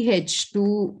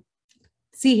 CH2,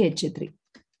 CH3.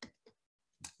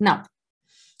 Now,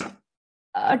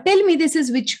 tell me, this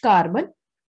is which carbon?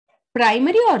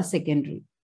 Primary or secondary?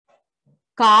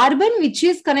 Carbon which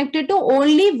is connected to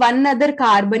only one other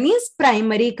carbon is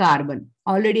primary carbon.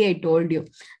 Already I told you.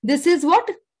 This is what?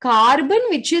 Carbon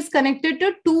which is connected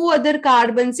to two other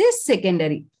carbons is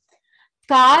secondary.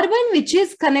 Carbon which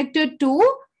is connected to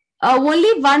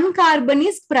only one carbon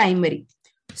is primary.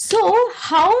 So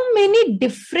how many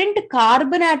different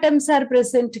carbon atoms are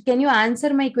present? Can you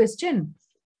answer my question?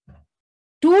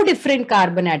 Two different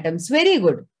carbon atoms. Very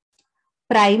good.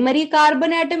 Primary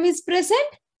carbon atom is present.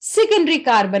 Secondary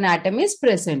carbon atom is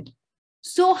present.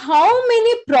 So how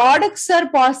many products are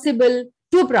possible?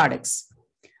 Two products.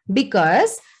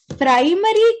 Because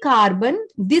primary carbon,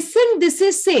 this and this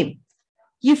is same.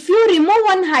 If you remove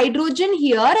one hydrogen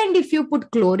here and if you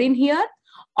put chlorine here,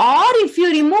 or if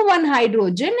you remove one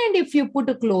hydrogen and if you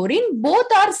put a chlorine, both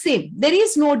are same. There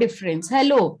is no difference.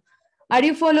 Hello. Are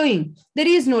you following? There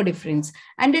is no difference.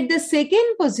 And at the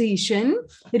second position,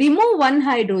 remove one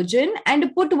hydrogen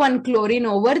and put one chlorine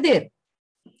over there.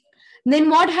 Then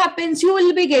what happens? You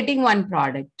will be getting one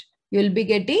product. You will be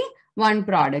getting one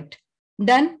product.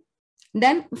 Done?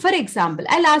 Then, for example,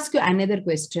 I'll ask you another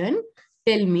question.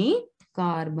 Tell me,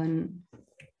 carbon.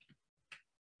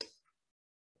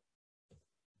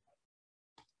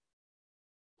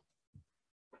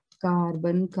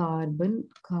 Carbon, carbon,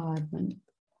 carbon.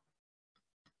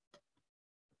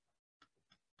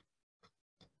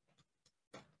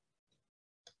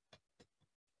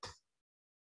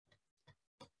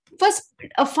 First,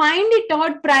 find it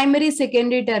out, primary,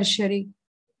 secondary, tertiary.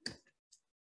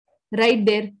 Right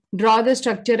there. Draw the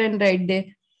structure and write there.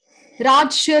 Raj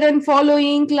Sharan,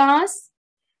 following class.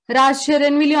 Raj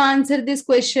Sharan, will you answer this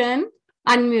question?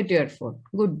 Unmute your phone.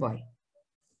 Good boy.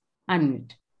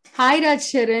 Unmute. Hi, Raj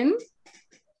Sharan.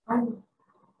 Hi.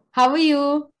 How are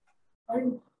you?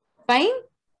 Fine.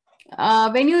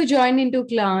 Fine? When you joined into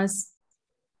class?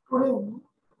 Today.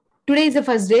 Today is the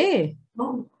first day?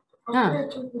 No.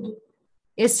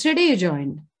 Yesterday you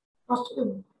joined? First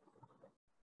day.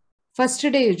 First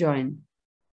day you joined.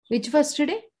 Which first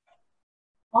day?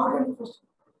 Organic first.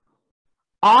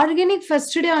 Organic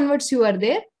first day onwards you are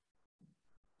there?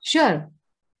 Sure.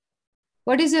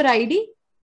 What is your ID?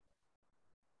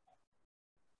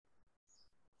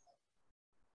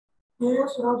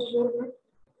 Yes, Raj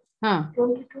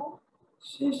 22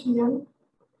 CCN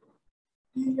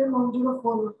TN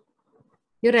 1041.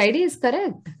 Your ID is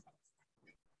correct.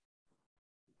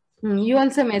 You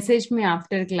also messaged me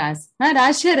after class.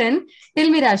 Rasharan, tell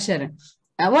me, Rasharan,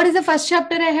 what is the first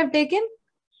chapter I have taken?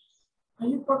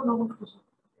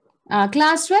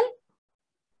 Class 12?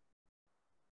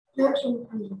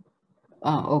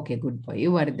 Okay, good boy.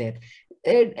 You were there.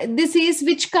 This is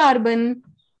which carbon?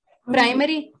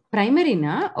 Primary? Primary,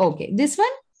 na? Okay. This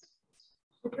one?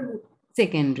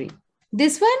 Secondary.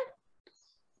 This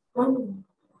one?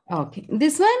 Okay.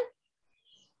 This one?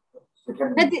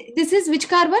 This is which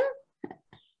carbon?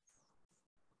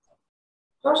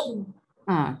 Tertiary.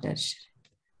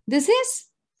 This is?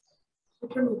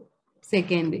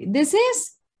 Secondary. This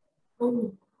is?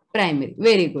 Primary.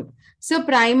 Very good. So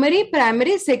primary,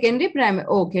 secondary, primary.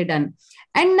 Okay, done.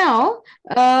 And now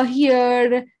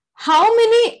here, how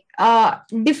many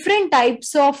different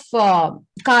types of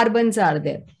carbons are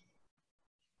there?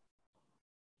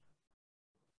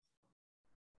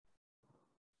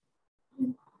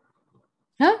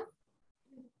 Huh?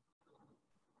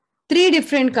 3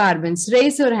 different carbons.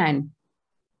 Raise your hand.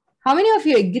 How many of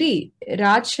you agree?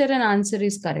 Rajsharan answer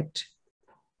is correct.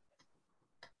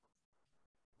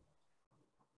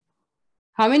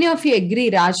 How many of you agree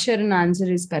Rajsharan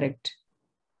answer is correct?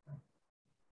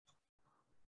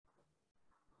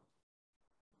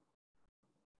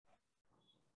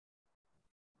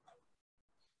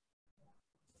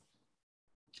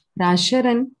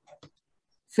 Rajsharan,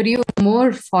 for you,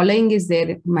 more following is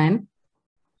there, man.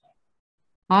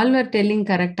 All were telling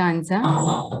correct answer.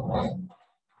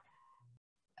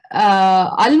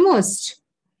 Almost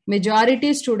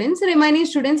majority students, remaining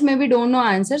students maybe don't know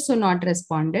answer, so not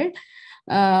responded.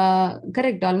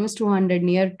 Correct, almost 200,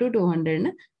 near to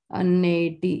 200,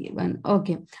 181.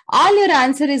 Okay, all your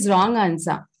answer is wrong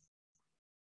answer.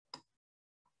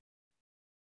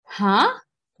 Huh?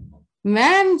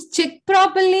 Ma'am, check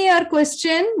properly your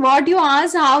question. What you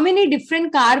asked, how many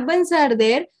different carbons are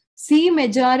there? See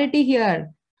majority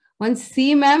here. Once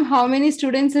see, ma'am, how many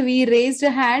students we raised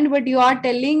a hand, but you are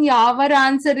telling our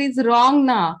answer is wrong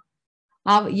now.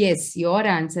 Yes, your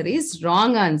answer is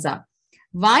wrong answer.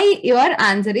 Why your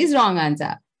answer is wrong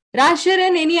answer?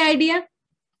 Rasharan, any idea?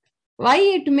 Why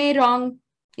it may wrong?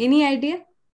 Any idea?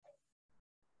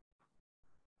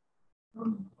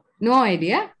 No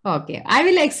idea? Okay. I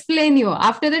will explain you.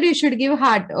 After that, you should give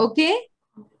heart. Okay?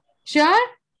 Sure?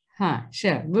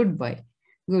 Sure. Good boy.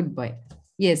 Good boy.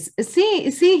 Yes.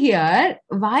 See here.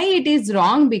 Why it is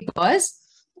wrong? Because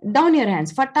down your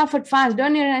hands. Fatafat fast.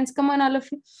 Down your hands. Come on, all of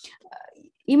you.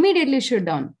 Immediately shoot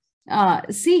down.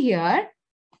 See here.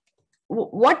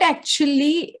 What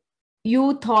actually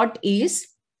you thought is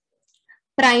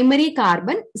primary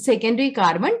carbon, secondary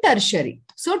carbon, tertiary.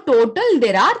 So total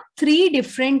there are 3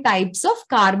 different types of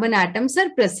carbon atoms are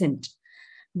present.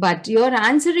 But your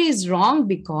answer is wrong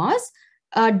because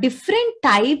different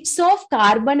types of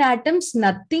carbon atoms,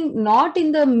 not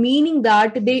in the meaning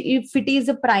that if it is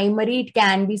a primary, it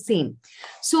can be same.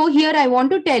 So here I want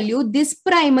to tell you this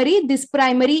primary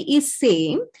is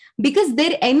same because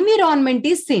their environment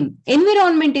is same.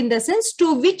 Environment in the sense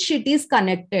to which it is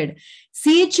connected.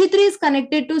 CH3 is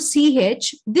connected to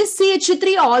CH. This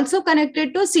CH3 also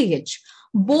connected to CH.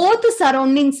 Both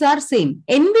surroundings are same.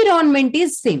 Environment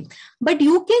is same. But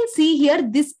you can see here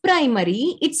this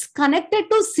primary, it's connected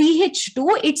to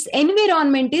CH2. Its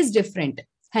environment is different.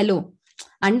 Hello.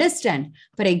 Understand?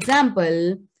 For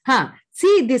example,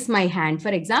 see this my hand. For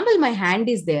example, my hand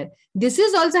is there. This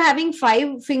is also having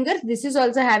 5 fingers. This is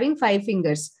also having 5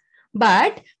 fingers.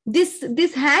 But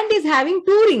this hand is having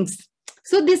 2 rings.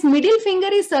 So this middle finger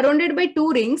is surrounded by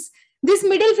 2 rings. This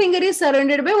middle finger is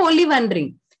surrounded by only 1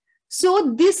 ring.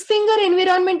 So this finger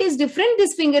environment is different.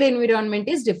 This finger environment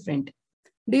is different.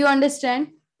 Do you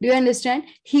understand? Do you understand?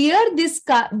 Here this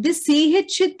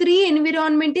CH3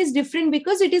 environment is different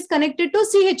because it is connected to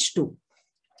CH2.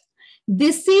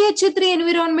 This CH3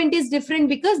 environment is different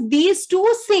because these two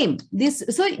same.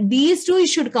 So these two you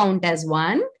should count as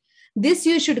 1. This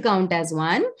you should count as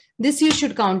 1. This you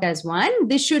should count as 1.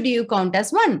 This should you count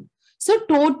as 1. So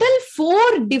total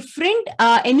 4 different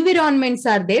environments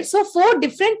are there. So 4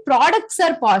 different products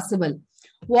are possible.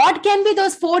 What can be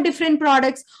those 4 different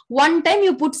products? One time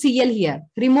you put Cl here,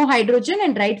 remove hydrogen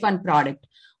and write 1 product.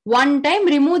 One time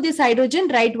remove this hydrogen,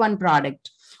 write 1 product.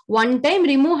 One time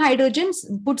remove hydrogen,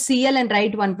 put Cl and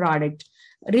write 1 product.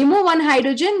 Remove 1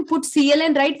 hydrogen, put Cl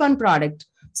and write 1 product.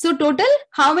 So total,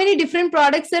 how many different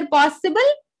products are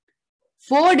possible?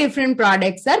 4 different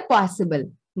products are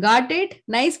possible. Got it?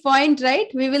 Nice point, right?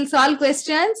 We will solve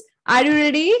questions. Are you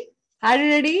ready? Are you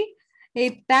ready?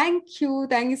 Hey, thank you.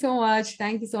 Thank you so much.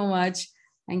 Thank you so much.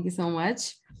 Thank you so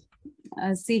much.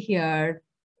 See here.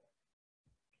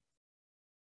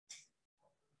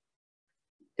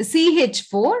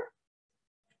 CH4,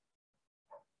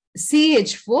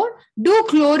 do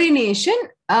chlorination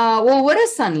over a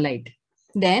sunlight.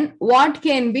 Then what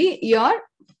can be your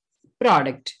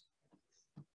product?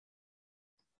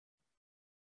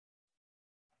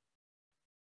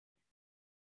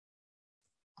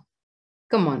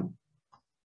 Come on.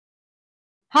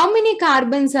 How many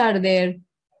carbons are there?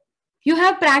 You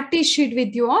have practice sheet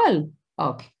with you all?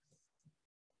 Okay.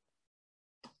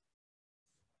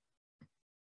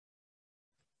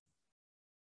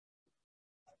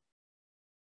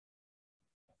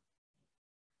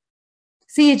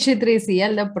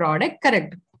 CH3Cl, the product,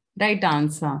 correct. Right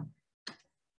answer.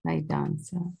 Right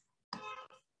answer.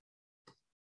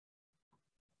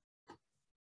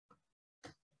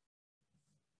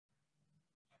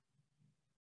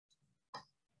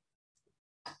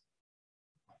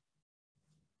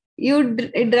 You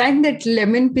drank that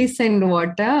lemon piece and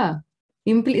water,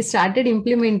 started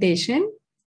implementation.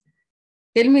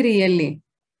 Tell me really.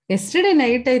 Yesterday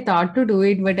night I thought to do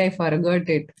it, but I forgot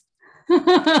it.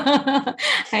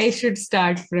 I should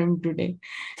start from today.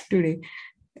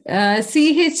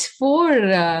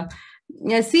 CH4,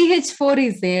 CH4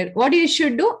 is there. What you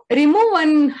should do? Remove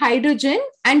one hydrogen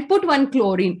and put one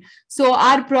chlorine. So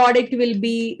our product will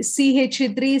be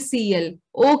CH3Cl.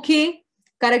 Okay,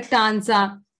 correct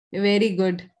answer. Very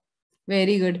good.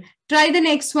 Very good. Try the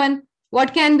next one.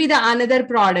 What can be the another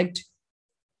product?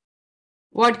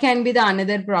 What can be the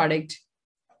another product?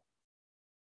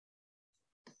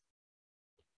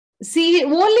 See,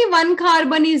 only one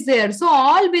carbon is there. So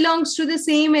all belongs to the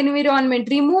same environment.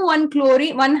 Remove one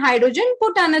chlorine, one hydrogen,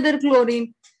 put another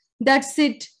chlorine. That's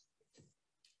it.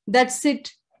 That's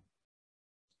it.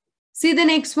 See the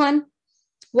next one.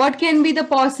 What can be the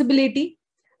possibility?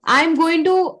 I'm going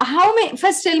to,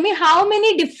 first tell me how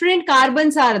many different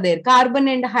carbons are there? Carbon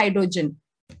and hydrogen.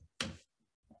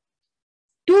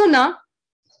 2, na?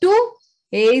 2?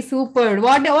 Hey, super.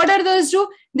 What are those two?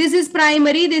 This is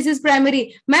primary, this is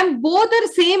primary. Ma'am, both are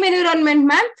same environment,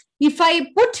 ma'am. If I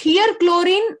put here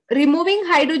chlorine, removing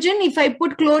hydrogen, if I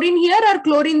put chlorine here or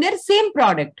chlorine there, same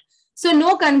product. So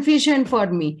no confusion for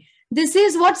me. This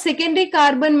is what secondary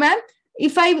carbon, ma'am.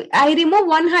 If I remove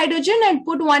one hydrogen and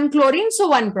put one chlorine, so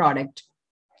one product.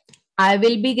 I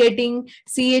will be getting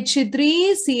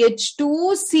CH3,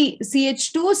 CH2,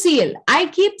 CH2, Cl. I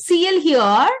keep Cl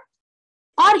here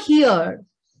or here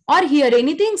or here,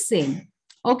 anything same.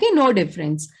 Okay, no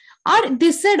difference. Or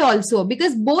this side also,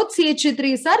 because both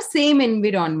CH3s are same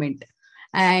environment.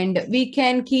 And we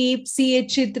can keep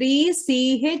CH3,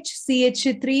 CH,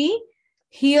 CH3,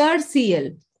 here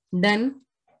Cl. Done.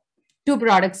 2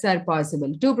 products are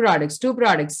possible. 2 products.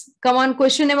 Come on,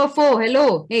 question number 4.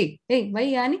 Hello. Hey, why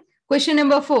Yani? Question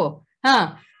number 4.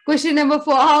 Question number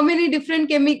 4. How many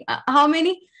different how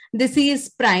many? This is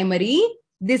primary.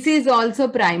 This is also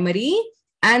primary.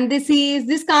 And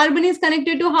this carbon is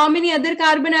connected to how many other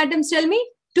carbon atoms? Tell me.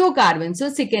 2 carbons. So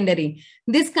secondary.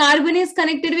 This carbon is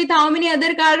connected with how many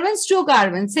other carbons? 2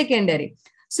 carbons. Secondary.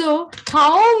 So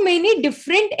how many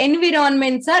different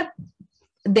environments are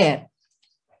there?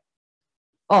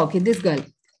 Okay, this girl.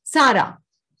 Sarah.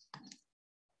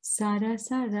 Sarah.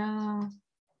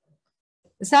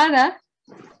 Sarah?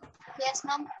 Yes,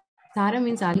 ma'am. Sarah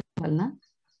means alcohol, na?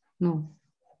 No.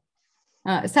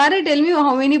 Sarah, tell me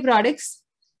how many products?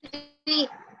 3.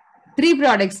 3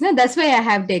 products, na? That's why I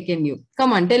have taken you.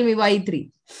 Come on, tell me why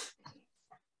 3.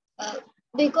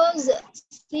 Because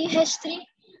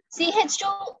CH2,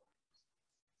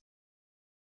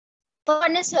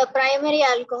 one is primary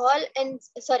alcohol and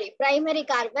primary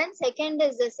carbon. Second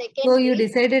is the secondary. So you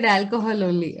decided alcohol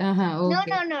only.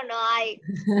 Okay.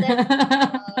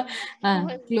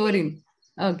 No. Chlorine.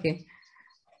 Okay.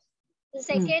 The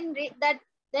secondary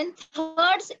then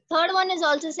third one is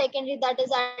also secondary, that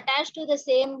is attached to the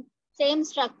same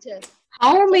structure.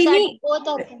 How many? Both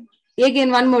of them.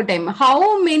 Again, one more time.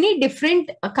 How many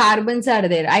different carbons are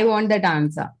there? I want that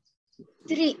answer.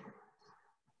 3.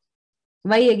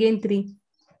 Why again 3?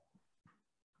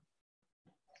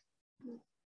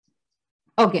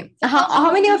 Okay.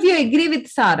 How many of you agree with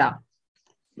Sarah?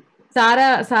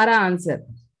 Sarah answer.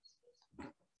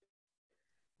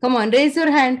 Come on, raise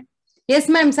your hand. Yes,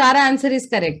 ma'am. Sarah answer is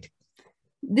correct.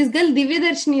 This girl, Divya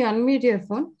Darshini, unmute your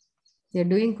phone. You're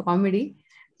doing comedy.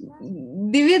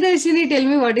 Divya Darshini, tell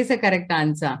me what is the correct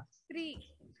answer. 3.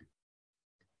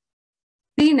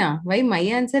 3 na? Why my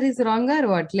answer is wrong or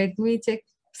what? Let me check.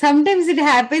 Sometimes it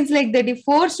happens like that. If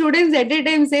 4 students at a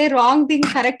time say wrong thing,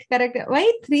 correct.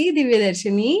 Why 3, Divya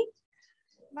Darshini?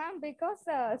 Ma'am, because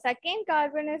second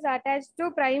carbon is attached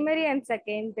to primary and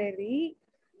secondary.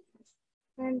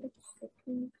 And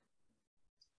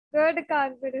third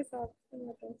carbon is also.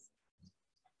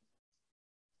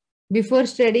 Before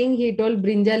studying, he told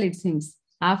brinjal, it seems.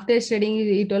 After studying,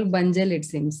 he told banjal, it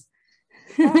seems.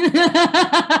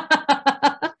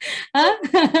 Huh?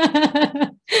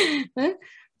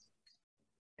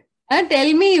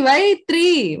 Tell me, why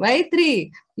three? Why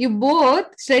three? You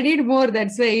both studied more.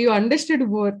 That's why you understood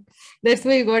more. That's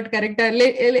why you got correct.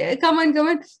 Come on, come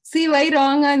on. See why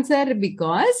wrong answer?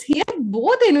 Because here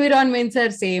both environments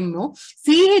are same. No,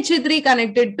 CH3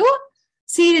 connected to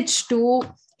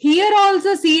CH2. Here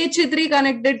also CH3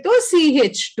 connected to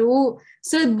CH2.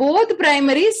 So both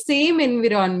primary same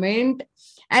environment.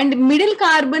 And middle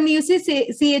carbon you see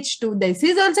CH2. This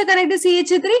is also connected to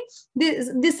CH3.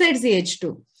 This side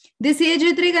CH2. This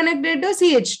CH3 connected to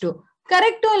CH2.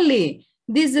 Correct only.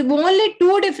 These only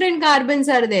two different carbons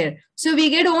are there. So we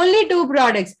get only two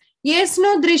products. Yes,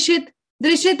 no, Drishit.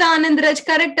 Drishit Anand Raj.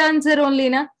 Correct answer only,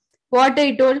 na? What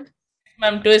I told.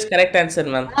 Ma'am, 2 is correct answer,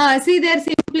 ma'am. See, they're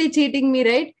simply cheating me,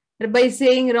 right? By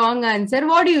saying wrong answer.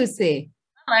 What do you say?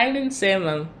 I didn't say,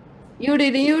 ma'am. You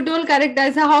did. You told correct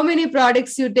answer. How many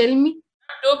products you tell me?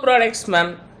 2 products,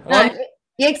 ma'am.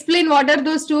 Explain what are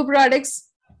those two products.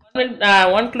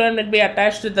 One clone will be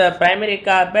attached to the primary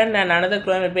carbon and another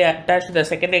clone will be attached to the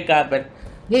secondary carbon.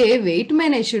 Hey, wait,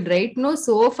 man, I should write. No,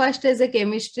 so fast as a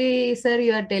chemistry, sir,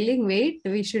 you are telling, wait,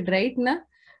 we should write, na?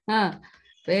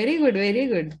 Very good, very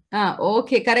good.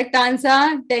 Okay, correct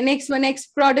answer. The next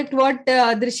product, what,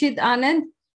 Drishit Anand?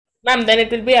 Ma'am, then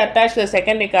it will be attached to the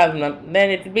secondary carbon, ma'am. Then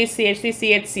it will be CH3,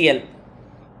 CHCl.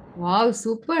 Wow,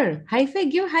 super. High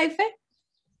five, give high five.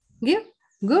 Give.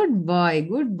 Good boy,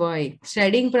 good boy.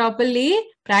 Studying properly,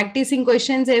 practicing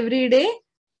questions every day.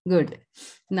 Good.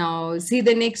 Now, see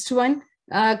the next one.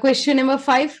 Question number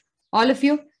 5. All of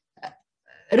you.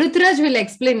 Rutraj will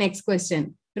explain next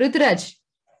question. Rutraj.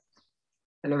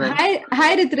 Hello, ma'am.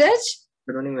 Hi, Rutraj.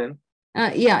 Good morning, ma'am.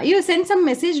 Yeah, you sent some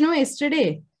message, no,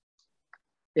 yesterday?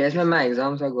 Yes, ma'am. My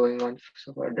exams are going on.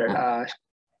 So for that,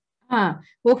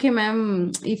 okay,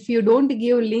 ma'am. If you don't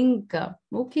give link,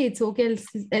 okay, it's okay.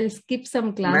 I'll skip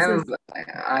some classes. Ma'am,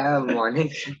 I have morning.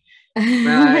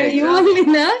 You only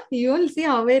know. You will see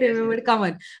how I remembered. Come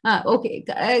on. Okay.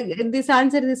 This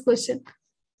answer this question.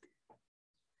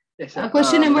 Yes, sir.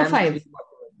 Question number 5.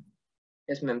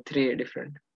 Yes, ma'am. 3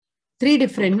 different. 3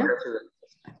 different. No?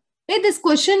 Hey, this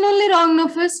question only wrong. No,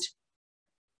 first.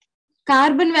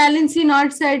 Carbon valency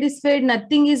not satisfied.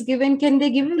 Nothing is given. Can they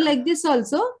give it like this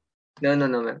also? No,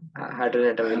 ma'am.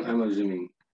 Hydrogen atom. I'm assuming.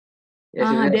 Yes,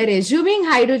 they're assuming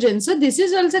hydrogen. So this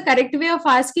is also correct way of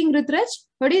asking, Rutraj.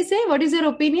 What do you say? What is your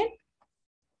opinion?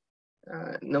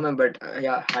 No, ma'am. But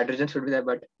yeah, hydrogen should be there.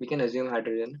 But we can assume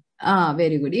hydrogen.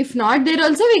 Very good. If not there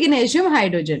also, we can assume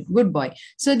hydrogen. Good boy.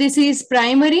 So this is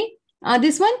primary.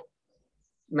 This one?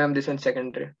 Ma'am, this one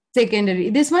secondary. Secondary.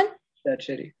 This one?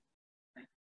 Tertiary.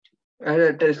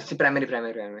 Primary.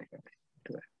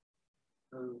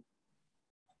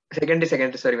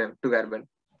 Secondary. Sorry, ma'am. 2 carbon.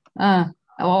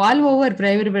 All over.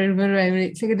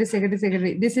 Primary.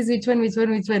 Secondary. This is which one?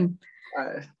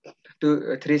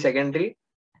 3 secondary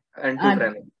and 2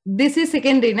 primary. This is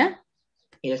secondary, na?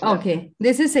 Yes, ma'am. Okay.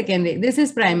 This is secondary. This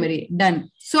is primary. Done.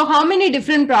 So how many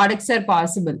different products are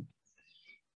possible?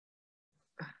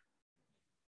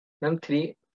 Ma'am,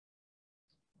 3.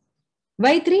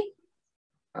 Why 3?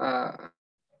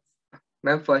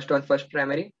 Ma'am, first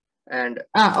primary and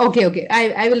okay.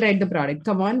 I will write the product.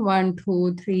 Come on. 1,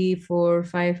 2, 3, 4,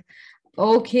 5.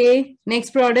 Okay.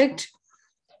 Next product.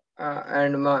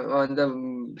 And on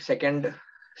the secondary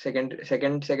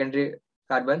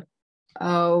carbon.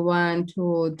 1,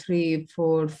 2, 3,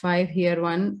 4, 5. Here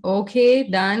 1. Okay.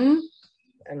 Done.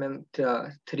 And then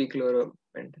 3 chloro.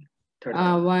 And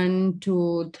 1,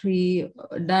 2, 3.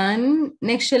 Done.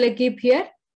 Next shall I keep here?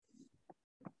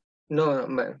 No,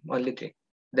 only 3.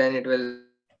 Then it will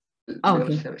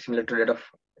become similar to that of.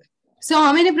 So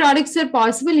how many products are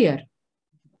possible here?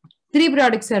 3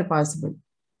 products are possible.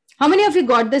 How many of you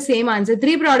got the same answer?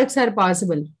 3 products are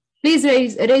possible. Please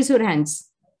raise your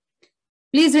hands.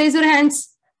 Please raise your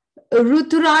hands.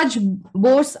 Ruturaj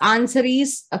Bore's answer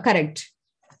is correct.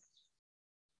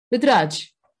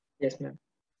 Ruturaj. Yes, ma'am.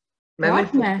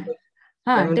 What, ma'am?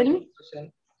 Tell me.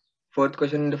 4th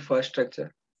question in the first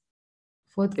structure.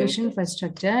 4th question, first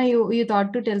structure. You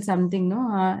thought to tell something,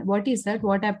 no? What is that?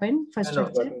 What happened? First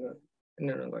structure?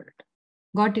 No, got it.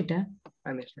 Got it,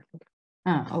 I missed it.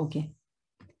 Okay.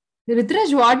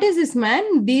 Rutraj, what is this,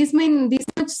 man? These mean this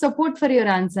much support for your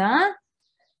answer.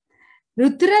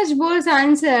 Rutraj Bore's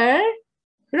answer.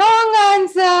 Wrong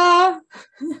answer.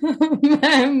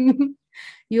 Ma'am.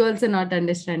 You also not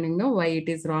understanding, no? Why it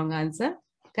is wrong answer.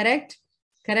 Correct?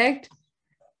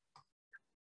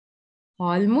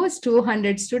 Almost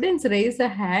 200 students raise a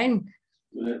hand.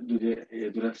 Who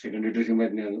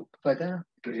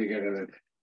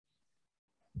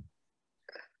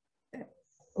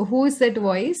is that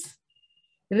voice?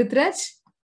 Ritraj?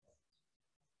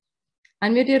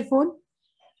 Unmute your phone.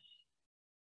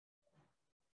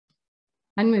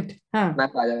 Unmute. Huh. My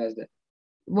father was there.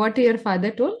 What your father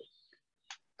told?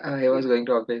 He was going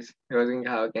to office. He was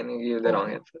thinking, how can you give the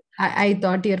wrong answer? I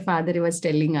thought your father was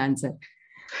telling answer.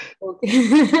 Okay.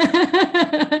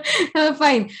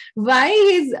 Fine. Why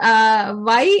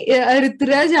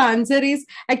Rituraj's answer is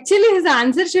actually his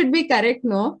answer should be correct,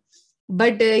 no?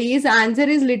 But his answer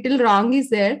is little wrong is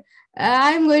there.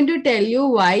 I'm going to tell you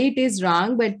why it is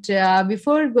wrong. But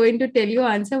before going to tell you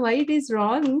answer why it is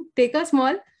wrong, take a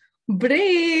small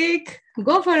break.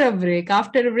 Go for a break.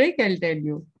 After a break, I'll tell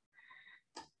you.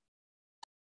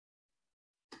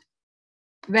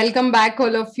 Welcome back,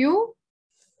 all of you.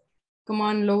 Come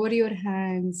on, lower your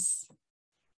hands.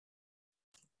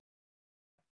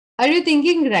 Are you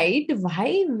thinking, right?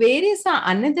 Why? Where is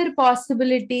another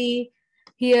possibility?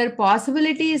 Here,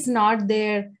 possibility is not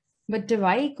there. But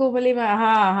why Komali?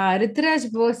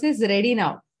 Rituraj boss is ready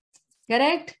now.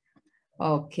 Correct?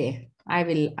 Okay. I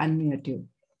will unmute you.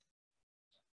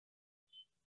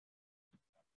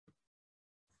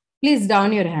 Please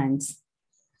down your hands.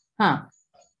 Unmute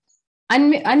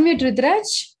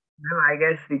Rituraj. No, I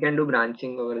guess we can do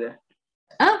branching over there.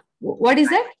 What is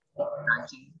that?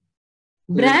 Branching.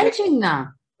 Branching na?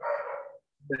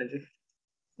 Branching.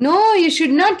 No, you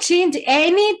should not change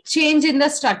any change in the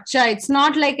structure. It's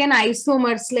not like an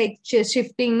isomers like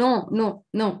shifting. No.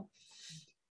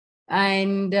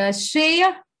 And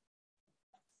Shreya?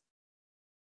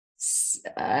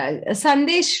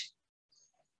 Sandesh?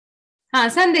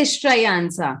 Sandesh, try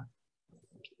answer.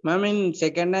 Ma'am, in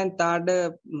second and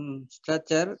third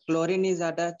structure, chlorine is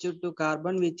attached to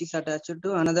carbon, which is attached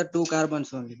to another 2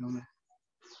 carbons only. No, ma'am.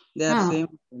 They are same.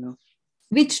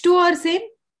 Which 2 are same?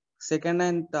 Second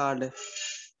and third.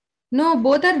 No,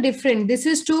 both are different. This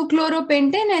is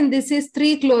 2-chloropentane and this is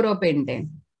 3-chloropentane.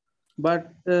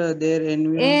 But their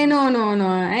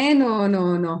environment.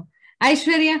 No.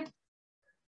 Aishwarya?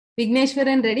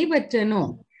 Vigneshwaran ready, but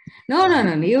no. No.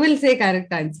 You will say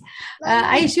correct answer.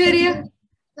 Aishwarya?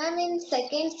 Ma'am, in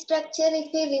second structure, if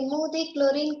we remove the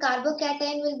chlorine,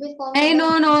 carbocation will be formed.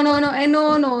 No.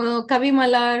 Kavi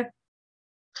Malar.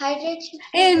 Hydrate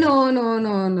shifting.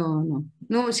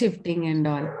 No shifting and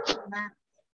all.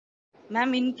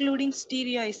 Ma'am, including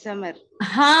stereoisomer.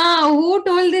 Who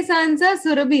told this answer?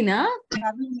 Surabhi, na?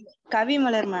 Kavi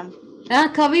Malar, ma'am.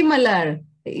 Kavi Malar.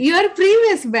 You are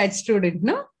previous batch student,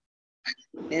 no?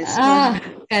 Yes.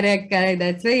 Correct.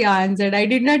 That's why you answered. I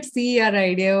did not see your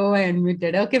idea. Oh, I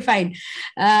unmuted. Okay, fine.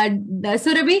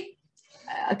 Surabhi,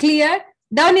 clear?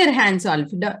 Down your hands, all.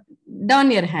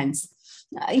 Down your hands.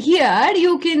 Here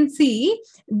you can see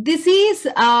this is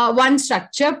one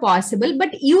structure possible,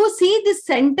 but you see the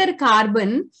center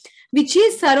carbon, which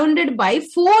is surrounded by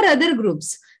 4 other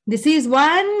groups. This is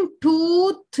 1,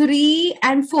 2, 3,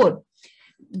 and 4.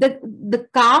 The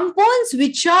compounds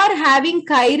which are having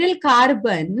chiral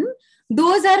carbon,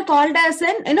 those are called as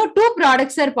 2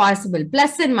 products are possible,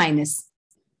 plus and minus.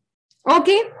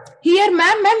 Okay, here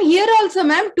ma'am, here also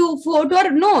ma'am, 2,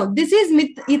 4, no, this is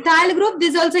ethyl group,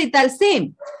 this is also ethyl,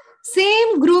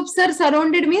 same groups are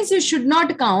surrounded means you should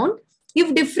not count.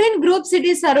 If different groups it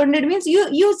is surrounded means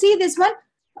you see this one,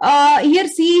 here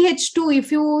CH2,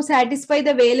 if you satisfy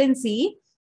the valency,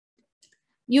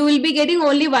 you will be getting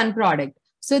only one product.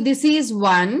 So this is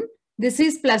 1, this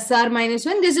is plus or minus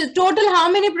 1. This is total. How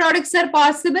many products are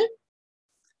possible?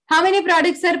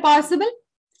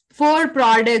 4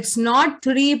 products, not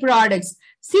 3 products.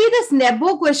 See this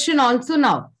Nebo question also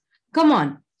now. Come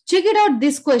on, check it out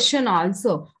this question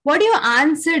also. What you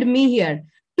answered me here?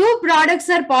 2 products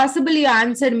are possible, you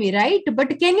answered me, right?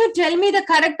 But can you tell me the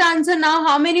correct answer now?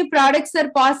 How many products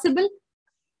are possible?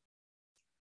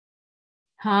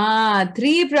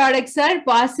 3 products are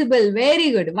possible. Very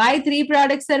good. Why 3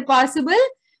 products are possible?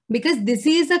 Because this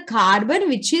is a carbon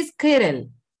which is chiral.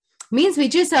 Means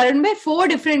which is surrounded by 4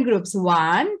 different groups.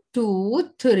 1,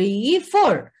 2, 3,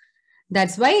 4.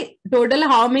 That's why total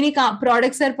how many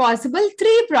products are possible?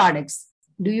 3 products.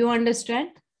 Do you understand?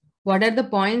 What are the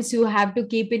points you have to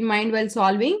keep in mind while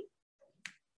solving?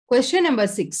 Question number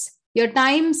 6. Your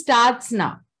time starts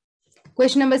now.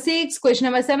 Question number 6, question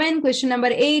number 7, question number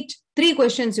 8. 3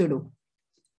 questions you do.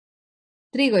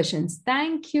 3 questions.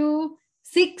 Thank you.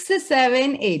 6,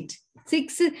 7, 8.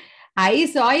 6. I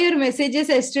saw your messages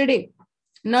yesterday.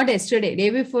 Not yesterday, day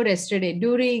before yesterday.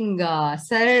 During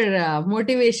sir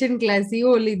motivation class,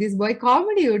 you only, this boy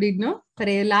comedy you did, no? For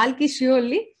a Lal Kish you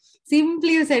only.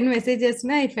 Simply you send messages,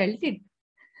 na, I felt it.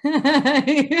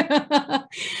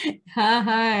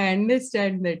 I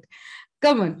understand that.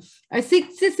 Come on.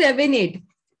 6, 7, 8.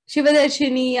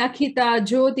 Shivadarshini, Akhita,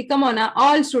 Jyoti, come on,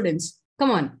 all students.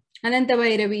 Come on. Ananta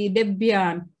Bhairavi,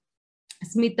 Debya,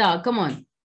 Smita, come on.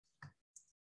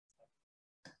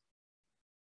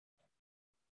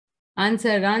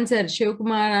 Answer.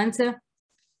 Shivkumar, answer.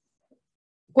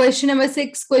 Question number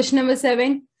 6, question number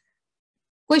 7.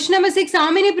 Question number 6,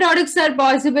 how many products are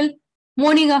possible?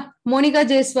 Monica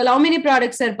Jaiswal, how many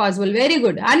products are possible? Very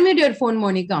good. Unmute your phone,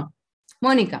 Monica,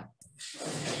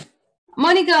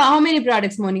 how many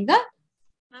products, Monica?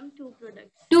 Ma'am, 2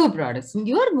 products. 2 products.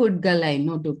 You are good girl, I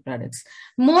know 2 products.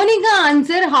 Monica,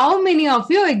 answer, how many of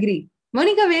you agree?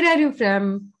 Monica, where are you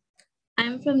from? I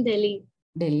am from Delhi.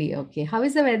 Delhi, okay. How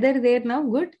is the weather there now?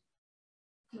 Good?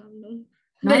 No.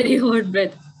 Very hot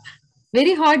breath.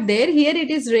 Very hot there. Here it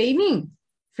is raining.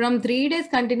 From 3 days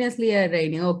continuously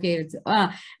raining. Okay.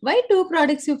 Why 2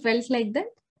 products you felt like that?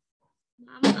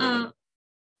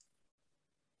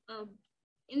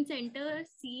 In center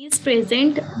C is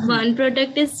present. 1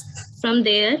 product is from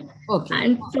there. Okay.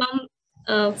 And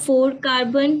from 4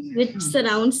 carbon which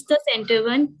surrounds the center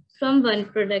one from 1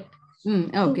 product.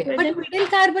 Okay. But middle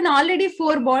carbon already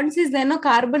 4 bonds is there, no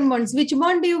carbon bonds. Which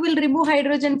bond you will remove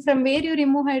hydrogen? From where you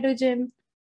remove hydrogen?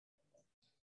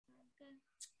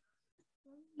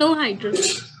 No hydrogen.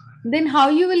 Then how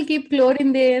you will keep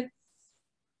chlorine there? No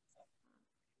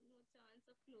chance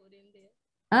of chlorine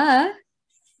there.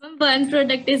 1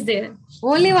 product is there.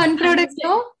 Only 1 product,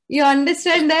 no? You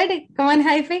understand that? Come on,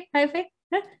 high five.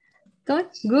 Huh? Come on.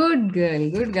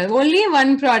 Good girl. Only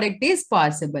 1 product is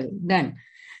possible. Done.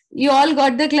 You all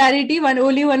got the clarity.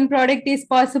 Only 1 product is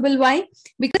possible. Why?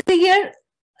 Because here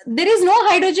there is no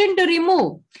hydrogen to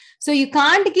remove. So you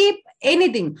can't keep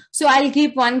anything. So I'll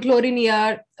keep 1 chlorine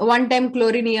here, 1 time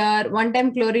chlorine here, 1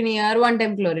 time chlorine here, 1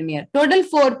 time chlorine here. Total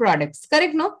 4 products.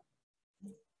 Correct, no?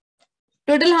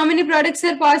 Total how many products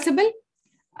are possible?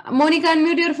 Monica,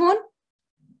 unmute your phone.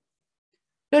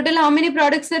 Total how many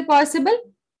products are possible?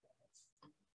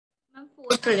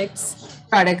 4 products.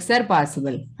 Products are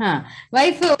possible.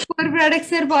 Why 4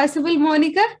 products are possible,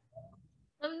 Monica?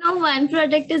 No, 1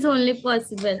 product is only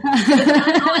possible.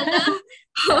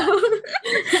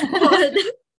 all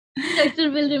the structure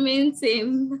will remain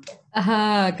same.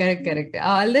 Correct.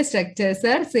 All the structures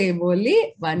are same.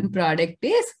 Only 1 product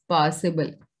is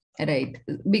possible. Right.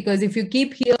 Because if you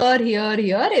keep here,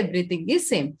 everything is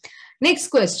same. Next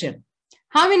question.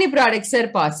 How many products are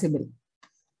possible?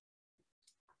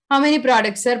 How many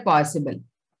products are possible?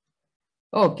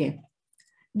 Okay.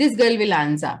 This girl will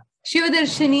answer.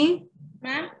 Shivadarshini.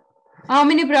 Ma'am? How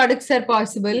many products are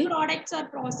possible? 2 products are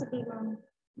possible, ma'am.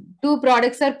 2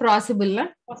 products are possible, na?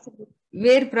 Possible.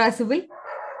 Where possible?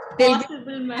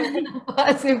 Possible, ma'am.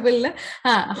 Possible, na?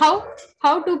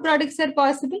 How 2 products are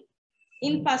possible?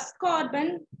 In first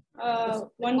carbon,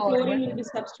 1 chlorine will be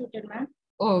substituted, ma'am.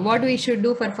 Oh, what we should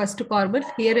do for first carbon?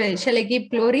 Here, shall I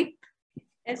keep chlorine?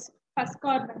 Yes, first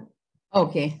carbon.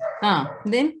 Okay.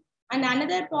 Then? And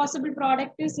another possible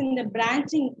product is in the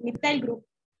branching methyl group.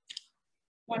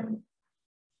 1.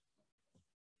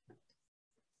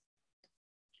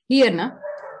 Here, na?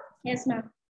 Yes, ma'am.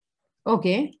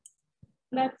 Okay.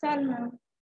 That's all, ma'am.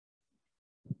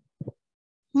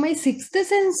 My 6th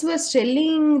sense was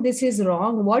telling this is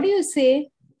wrong. What do you say,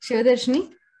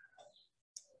 Shivadarshini?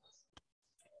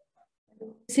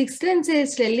 6th sense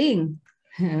is telling.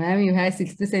 Ma'am, you have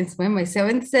 6th sense. Ma'am, my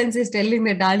 7th sense is telling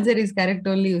that answer is correct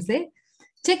only, you say.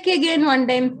 Check again one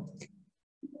time.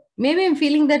 Maybe I'm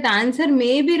feeling that answer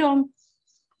may be wrong.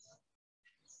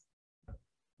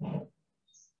 No.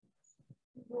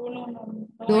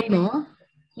 Don't know.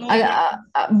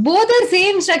 Both are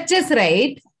same structures,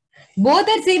 right? Both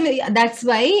are same. That's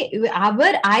why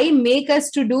our eye make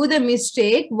us to do the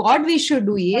mistake. What we should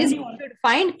do is we should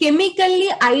find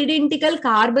chemically identical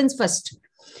carbons first.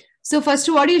 So first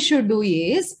what you should do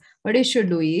is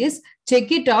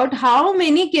check it out how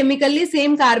many chemically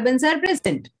same carbons are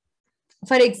present.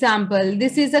 For example,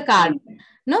 this is a carbon.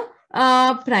 No,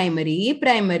 primary.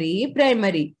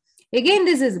 Again,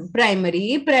 this is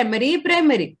primary.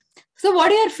 So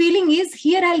what you are feeling is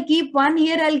here I'll keep 1,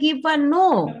 here I'll keep 1.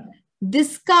 No.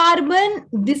 This carbon,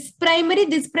 this primary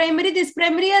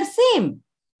are same.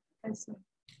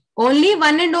 Only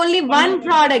 1 and only 1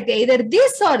 product, either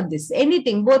this or this,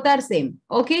 anything, both are same.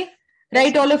 Okay.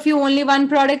 Right, all of you, only 1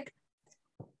 product.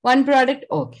 1 product.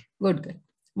 Okay, good.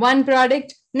 1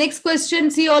 product. Next question.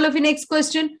 See all of you. Next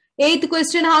question. 8th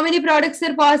question. How many products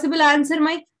are possible? Answer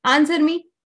me.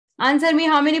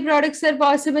 How many products are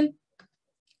possible?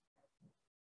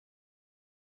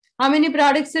 How many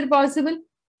products are possible?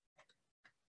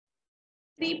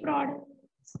 3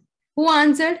 products. Who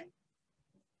answered?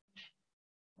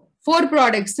 4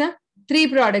 products, huh? 3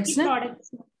 products, 3 huh?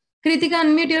 products. Kritika,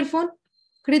 unmute your phone.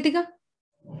 Kritika,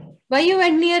 why you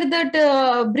went near that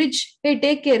bridge? Hey,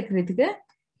 take care, Kritika.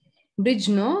 Bridge,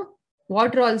 no?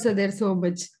 Water also there so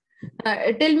much.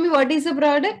 Tell me, what is the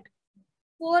product?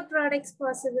 4 products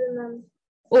possible, ma'am.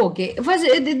 Okay. First,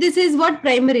 this is what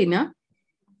primary, na?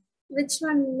 Which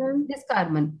one, ma'am? This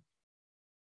carbon.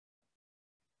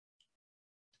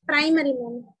 Primary,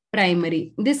 ma'am.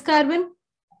 Primary. This carbon?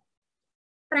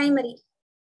 Primary.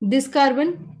 This carbon?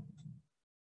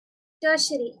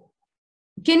 Tertiary.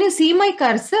 Can you see my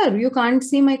cursor? You can't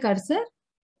see my cursor?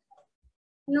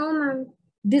 No, ma'am.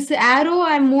 This arrow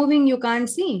I'm moving, you can't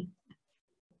see?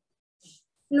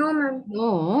 No, ma'am. No.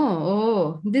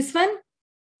 Oh. This one?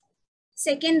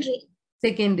 Secondary.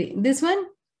 Secondary. This one?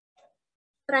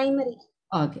 Primary.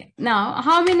 Okay. Now,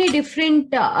 how many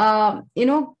different,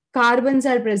 carbons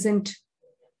are present?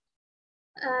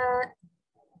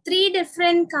 3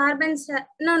 different carbons.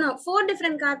 4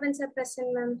 different carbons are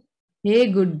present, ma'am.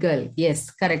 Hey, good girl. Yes,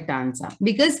 correct answer.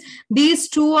 Because these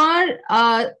two are,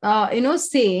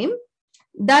 same.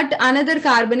 That another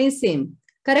carbon is same.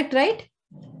 Correct, right?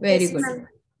 Very Yes, good.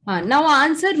 Now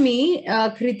answer me,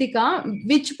 Kritika,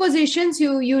 which positions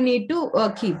you need to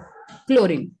keep?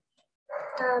 Chlorine.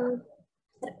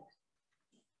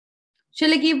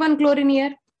 Shall I keep one chlorine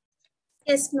here?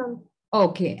 Yes, ma'am.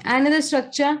 Okay. Another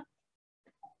structure?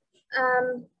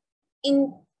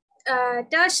 In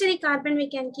tertiary carbon, we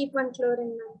can keep one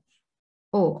chlorine, ma'am.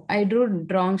 Oh, I drew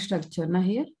wrong structure na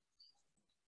here.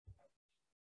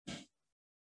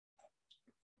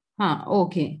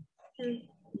 Okay.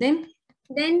 Then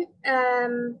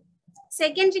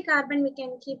Secondary carbon, we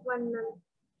can keep one, ma'am.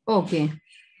 Okay.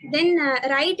 Then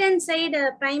right hand side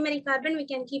primary carbon, we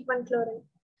can keep one chlorine.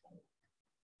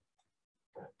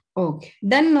 Okay.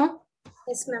 Done, no?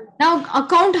 Yes, ma'am. Now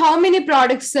count how many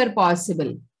products are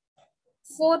possible.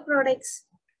 4 products.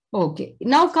 Okay.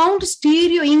 Now count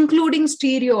stereo, including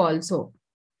stereo also.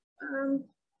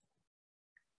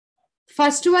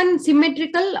 First one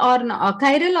symmetrical or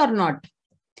chiral or not?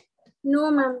 No,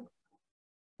 ma'am.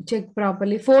 Check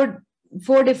properly.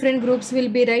 Four different groups will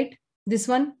be right. This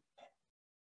one.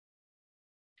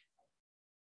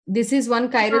 This is one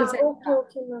chiral center.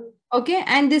 Okay, ma'am. Okay,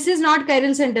 and this is not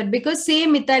chiral center because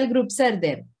same methyl groups are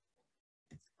there.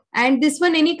 And this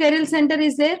one, any chiral center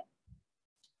is there?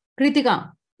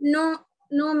 Kritika? No,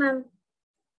 ma'am.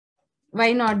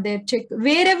 Why not there? Check.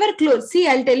 Wherever chlorine, see,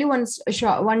 I'll tell you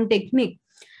one technique.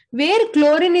 Where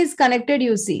chlorine is connected,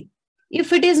 you see.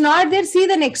 If it is not there, see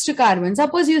the next carbon.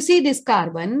 Suppose you see this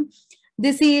carbon,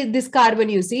 this carbon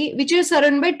you see, which is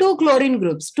surrounded by 2 chlorine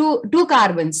groups, two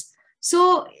carbons.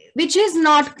 So, which is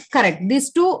not correct.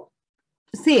 These two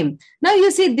same. Now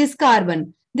you see this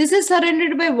carbon. This is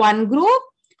surrounded by 1 group,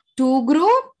 2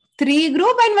 group, 3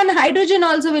 group, and 1 hydrogen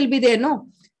also will be there. No.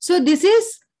 So this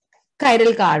is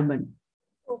chiral carbon.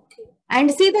 Okay. And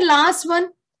see the last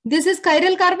one. This is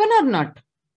chiral carbon or not?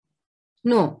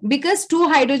 No, because 2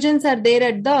 hydrogens are there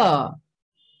at the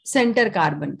center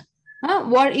carbon.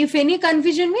 What if any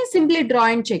confusion means simply draw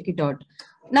and check it out.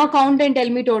 Now count and tell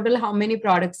me total how many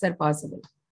products are possible.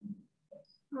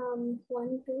 1,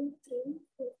 2, 3,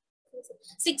 4, 5,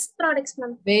 6 products,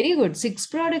 ma'am. Very good. 6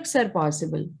 products are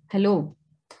possible. Hello,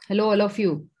 all of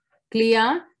you.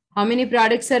 Clear? How many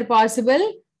products are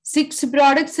possible? 6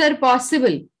 products are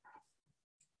possible.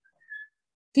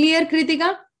 Clear,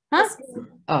 Kritika? Yes,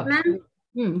 ma'am.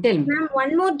 Tell me. Ma'am,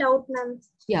 one more doubt, ma'am.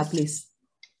 Yeah, please.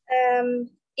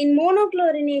 In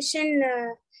monochlorination,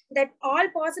 that all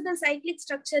possible cyclic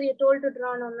structure you told to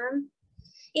draw, no, ma'am.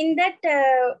 In that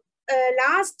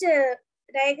last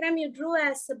diagram you drew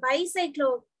as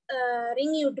bicyclo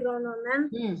ring you draw, no, ma'am.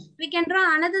 We can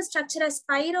draw another structure as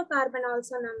pyrocarbon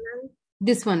also, no, ma'am.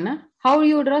 This one, na? How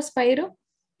you draw spiro?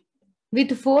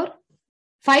 With 4?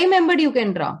 5-membered you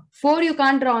can draw. 4 you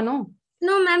can't draw, no?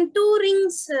 No, ma'am. 2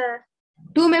 rings.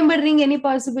 2-membered ring, any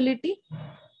possibility?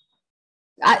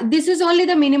 This is only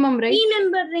the minimum, right?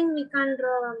 3-membered ring we can't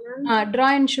draw, ma'am. Draw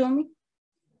and show me.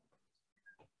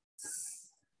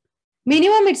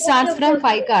 Minimum it starts from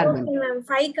 5 carbon. Okay, ma'am.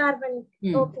 5 carbon.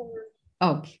 Okay, ma'am.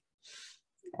 Okay.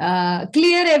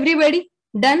 Clear, everybody?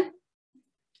 Done?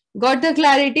 Got the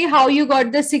clarity how you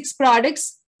got the 6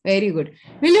 products? Very good.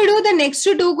 Will you do the next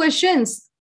 2 questions?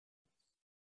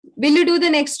 Will you do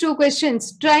the next 2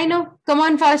 questions? Try now. Come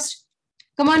on fast.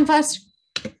 Come on fast.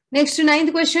 Next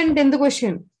 9th question, 10th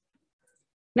question.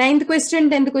 9th question,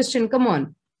 10th question. Come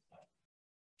on.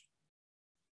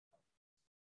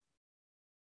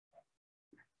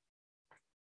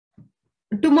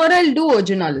 tomorrow I'll do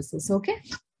ozonolysis. Okay.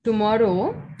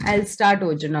 Tomorrow I'll start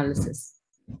ozonolysis.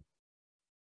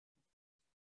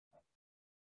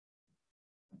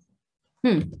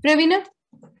 Pravina?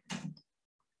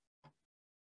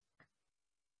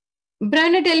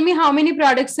 Pravina, tell me how many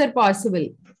products are possible?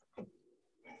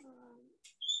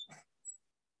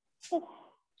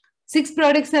 6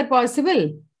 products are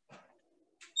possible.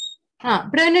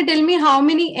 Pravina, tell me how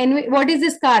many, what is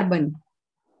this carbon?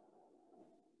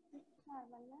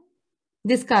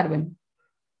 This carbon.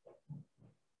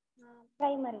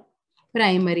 Primary.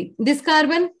 Primary. This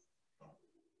carbon?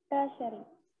 Tertiary.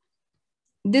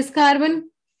 This carbon?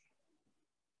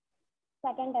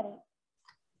 Secondary.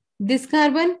 This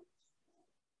carbon?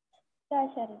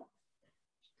 Tertiary.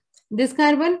 This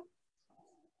carbon?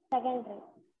 Secondary.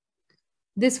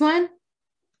 This one?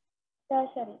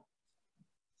 Tertiary.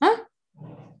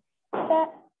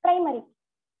 Primary.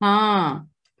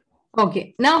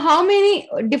 Okay. Now, how many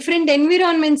different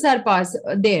environments are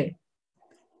there?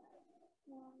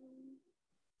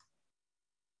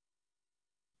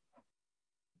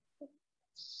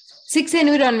 Six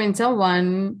environments.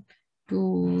 1,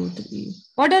 2, 3.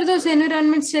 What are those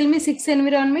environments? Tell me 6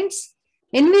 environments.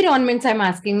 Environments I'm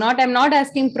asking. I'm not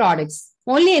asking products.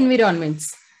 Only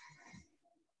environments.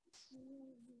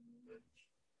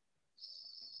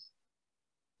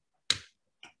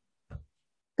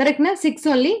 Correct, na? 6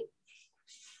 only?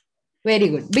 Very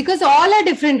good. Because all are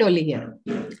different only here.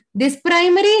 This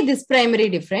primary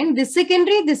different. This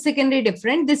secondary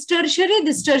different. This tertiary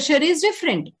is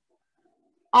different.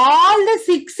 All the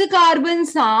 6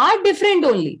 carbons are different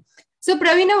only. So,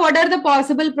 Pravina, what are the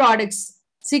possible products?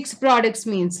 6 products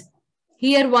means.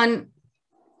 Here 1.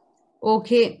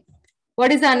 Okay.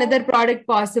 What is another product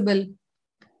possible? Here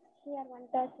 1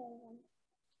 tertiary.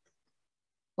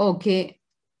 Okay.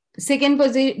 Second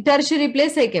position, tertiary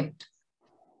place I kept.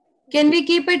 Can we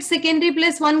keep it secondary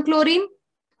place 1 chlorine?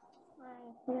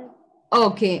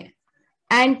 Okay.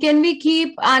 And can we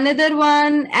keep another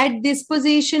one at this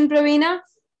position, Pravina?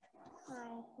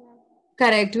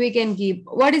 Correct, we can keep.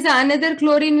 What is another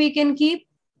chlorine we can keep?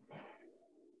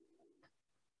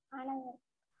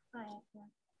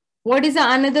 What is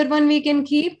another one we can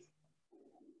keep?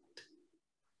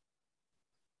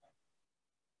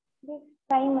 This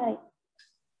primary.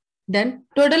 Done.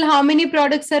 Total how many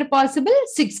products are possible?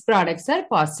 6 products are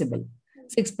possible.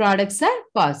 6 products are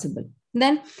possible.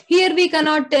 Then here we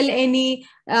cannot tell any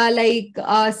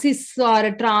cis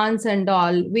or trans and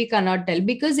all. We cannot tell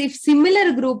because if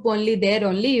similar group only there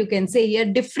only you can say here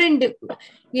different.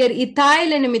 Here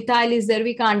ethyl and methyl is there.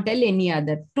 We can't tell any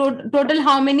other. Total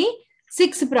how many?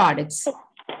 6 products.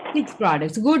 6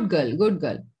 products. Good girl. Good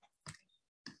girl.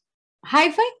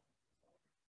 High five.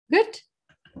 Good.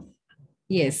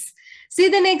 Yes. See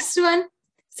the next one.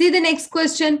 See the next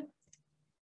question.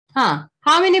 How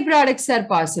many products are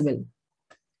possible?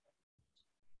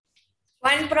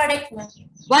 1 product.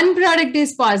 1 product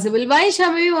is possible. Why,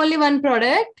 Shamavi, only 1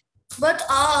 product? But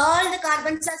all the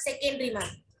carbons are secondary, ma'am.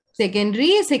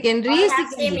 Secondary. All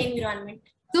have same environment.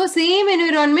 So same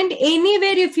environment.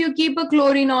 Anywhere if you keep a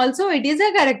chlorine also, it is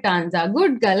a correct answer.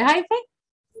 Good girl. High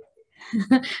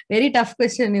five. Very tough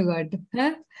question you got.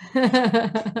 Huh?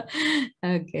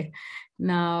 Okay.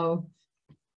 Now,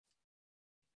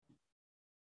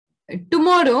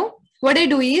 tomorrow, what I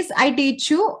do is I teach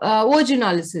you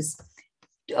ozonolysis.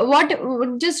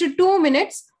 Just 2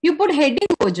 minutes, you put heading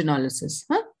ozonolysis.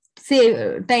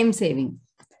 Save time saving.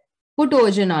 Put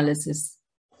ozonolysis.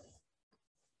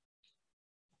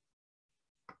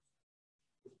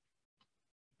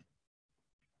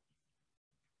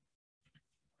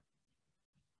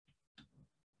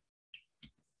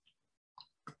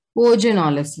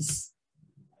 Ozonolysis.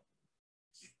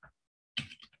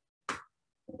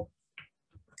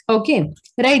 Okay,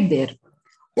 right there.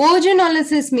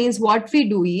 Ozonolysis means what we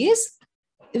do is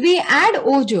we add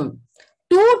ozone.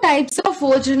 2 types of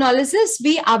ozonolysis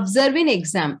we observe in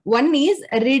exam. One is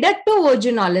reductive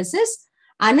ozonolysis.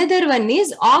 Another one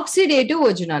is oxidative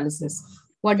ozonolysis.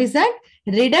 What is that?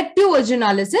 Reductive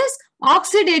ozonolysis,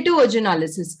 oxidative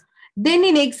ozonolysis. Then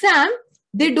in exam,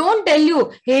 they don't tell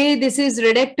you, hey, this is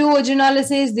reductive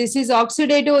ozonolysis, this is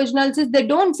oxidative ozonolysis. They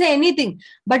don't say anything.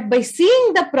 But by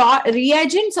seeing the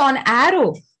reagents on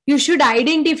arrow, you should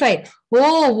identify,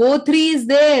 oh, O3 is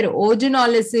there,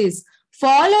 ozonolysis,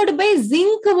 followed by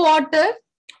zinc water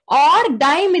or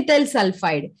dimethyl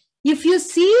sulfide. If you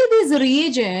see these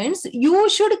reagents, you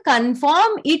should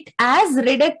confirm it as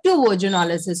reductive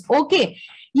ozonolysis. Okay.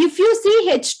 If you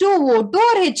see H2O2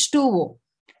 or H2O,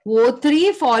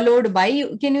 O3 followed by,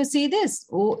 can you see this?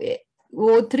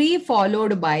 O3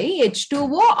 followed by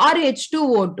H2O or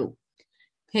H2O2.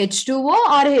 H2O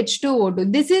or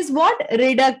H2O2. This is what?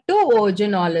 Reductive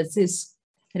ozenolysis.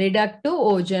 Reductive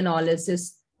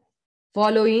ozenolysis.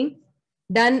 Following.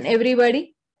 Done,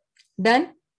 everybody?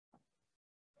 Done?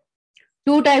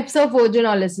 Two types of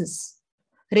ozenolysis.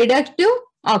 Reductive,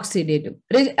 oxidative.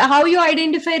 How you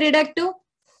identify reductive?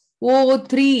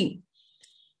 O3.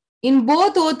 In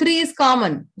both, O3 is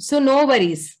common. So no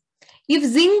worries. If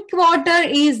zinc water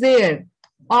is there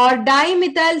or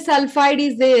dimethyl sulfide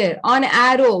is there on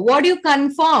arrow, what do you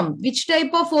confirm? Which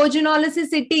type of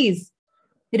ozenolysis it is?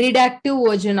 Reductive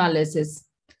ozenolysis.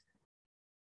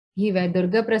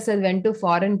 Durga Prasad went to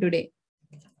foreign today.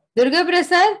 Durga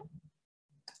Prasad?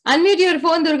 Unmute your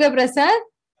phone, Durga Prasad.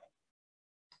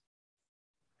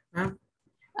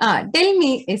 Tell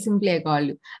me, simply I call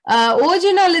you.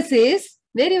 Ozenolysis,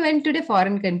 where you went today?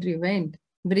 Foreign country went.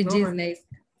 Bridge is nice.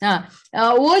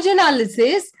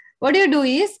 Ozenolysis, what you do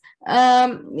is,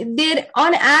 there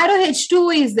on arrow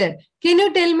H2O is there. Can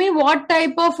you tell me what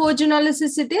type of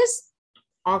ozenolysis it is?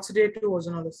 Oxidative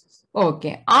ozenolysis.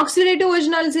 Okay. Oxidative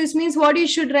ozenolysis means what you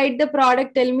should write the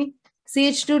product, tell me.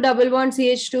 CH2 double bond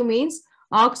CH2 means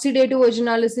oxidative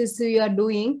ozenolysis you are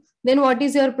doing. Then what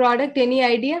is your product? Any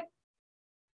idea?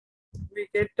 We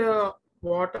get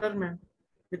water, ma'am,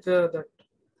 with that.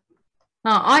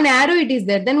 On arrow it is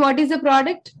there. Then what is the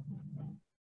product?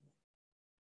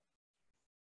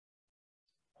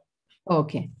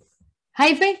 Okay.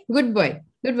 High five. Good boy.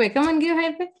 Good boy. Come on, give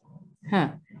high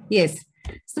five. Yes.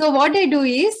 So what I do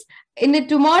is, in the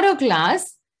tomorrow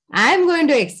class, I am going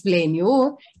to explain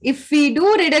you, if we do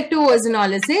reductive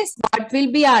ozenolysis, what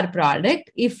will be our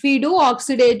product? If we do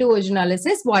oxidative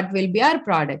ozenolysis, what will be our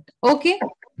product? Okay?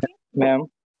 Ma'am.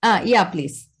 Yeah,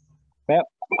 please. Ma'am,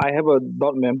 I have a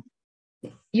dot, ma'am.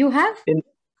 You have?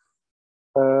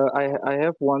 I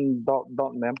have one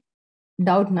dot, ma'am.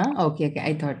 Doubt, na? Okay, okay.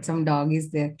 I thought some dog is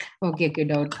there. Okay, okay,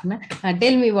 doubt. Na?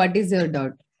 Tell me, what is your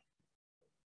doubt?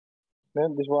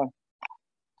 Ma'am, this one.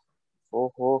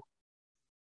 Oh.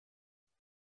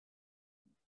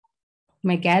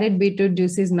 My carrot beetroot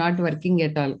juice is not working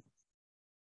at all.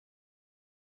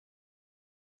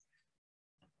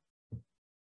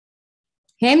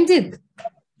 Hemjit.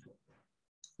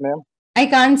 Ma'am. I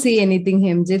can't see anything,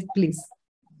 Hemjit, please.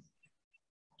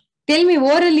 Tell me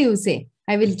orally you say.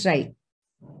 I will try.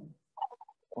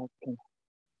 Okay.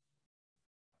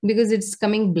 Because it's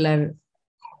coming blur.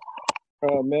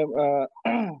 Ma'am,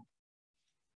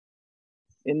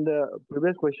 in the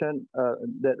previous question,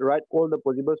 that write all the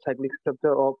possible cyclic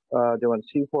structure of the one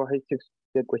C4H6,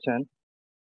 that question.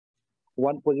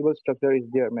 One possible structure is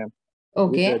there, ma'am.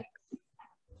 Okay.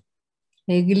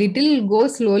 A little go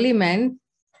slowly, man.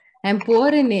 I'm poor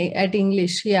at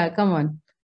English. Yeah, come on.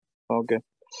 Okay.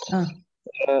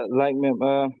 Like, ma'am,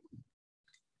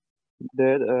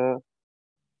 that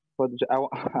I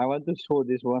want to show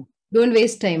this one. Don't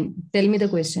waste time. Tell me the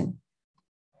question.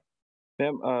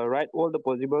 Ma'am, write all the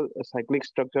possible cyclic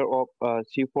structure of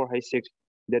C4H6.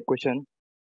 That question.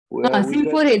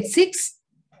 C4H6?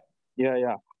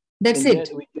 Yeah. That's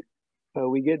it.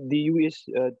 We get Du is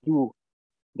 2.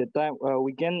 That time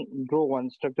we can draw one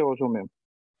structure also, ma'am.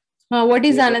 What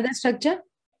is another structure?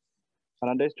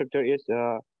 Another structure is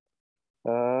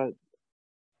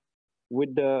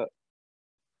with the.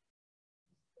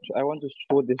 I want to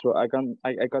show this. So I can't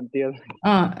tell.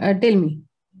 Tell me.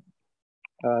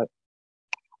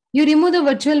 You remove the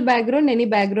virtual background. Any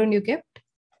background you kept?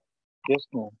 Yes,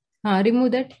 ma'am.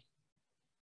 Remove that.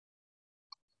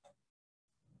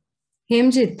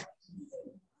 Hemjit,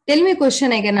 tell me a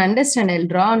question I can understand. I'll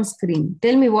draw on screen.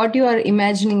 Tell me what you are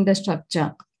imagining the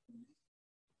structure.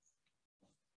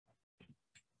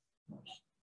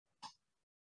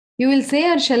 You will say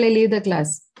or shall I leave the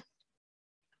class?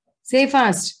 Say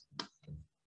fast.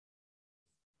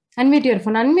 Unmute your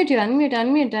phone. Unmute.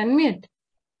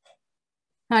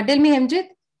 Tell me, Hemjit.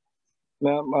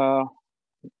 Ma'am,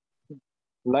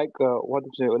 like what to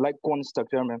say? Like cone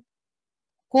structure, ma'am.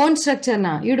 Cone structure,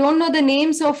 na? You don't know the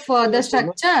names of the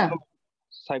structure?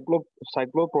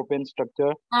 Cyclopropane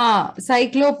structure.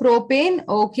 Cyclopropane.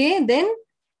 Okay, then?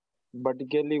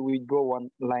 Vertically, we draw one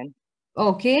line.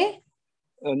 Okay.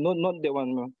 Not the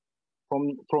one, ma'am.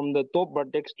 From the top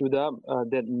vertex to the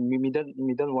that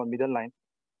middle line.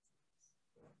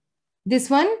 This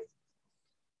one?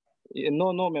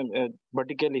 No, ma'am.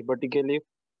 Vertically.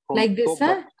 From like this,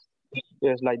 huh?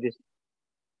 Yes, like this.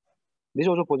 This is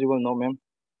also possible, no, ma'am.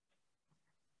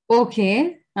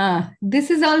 Okay.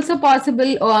 This is also possible.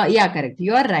 Yeah, correct.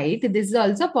 You are right. This is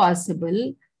also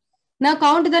possible. Now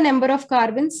count the number of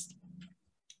carbons.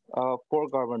 4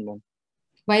 carbon, ma'am.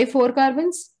 Why 4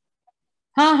 carbons?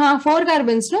 4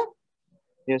 carbons, no?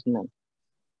 Yes, ma'am.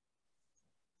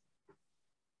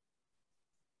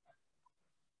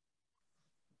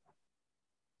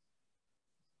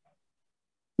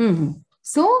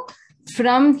 So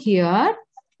from here,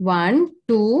 1,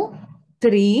 2,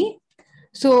 3.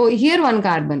 So here one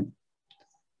carbon.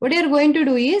 What you're going to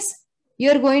do is,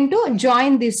 you're going to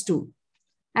join these two.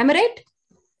 Am I right?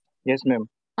 Yes, ma'am.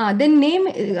 Then name,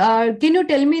 can you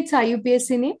tell me its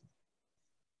IUPAC name?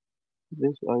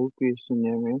 This IUPAC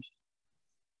name is...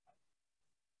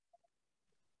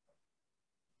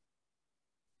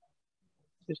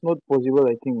 It's not possible,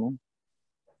 I think, ma'am.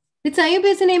 Its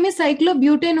IUPAC name is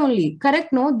cyclobutane only.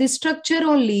 Correct, no? This structure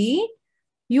only,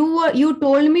 you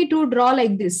told me to draw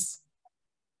like this.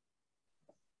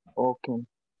 Okay.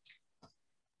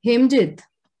 Hemjit.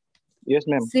 Yes,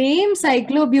 ma'am. Same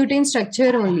cyclobutane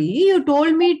structure only. You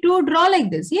told me to draw like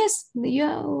this. Yes,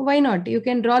 yeah, why not? You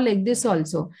can draw like this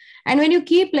also. And when you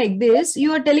keep like this,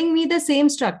 you are telling me the same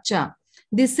structure.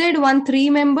 This said one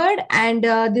 3-membered and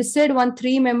this said one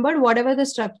 3-membered. Whatever the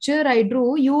structure I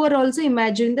drew, you are also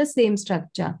imagining the same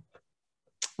structure.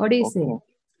 What do you say?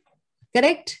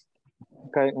 Correct?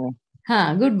 Correct,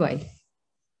 ma'am. Good boy.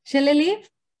 Shall I leave?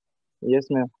 Yes,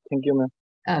 ma'am. Thank you, ma'am.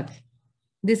 Okay.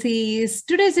 This is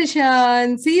today's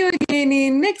session. See you again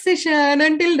in next session.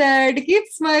 Until that, keep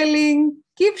smiling,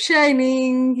 keep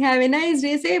shining. Have a nice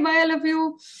day. Say bye, all of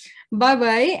you.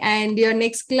 Bye-bye. And your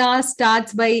next class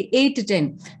starts by 8 to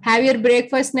 10. Have your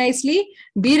breakfast nicely.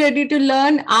 Be ready to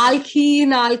learn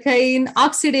alkene, alkyne,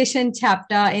 oxidation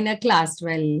chapter in a class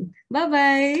 12.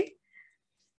 Bye-bye.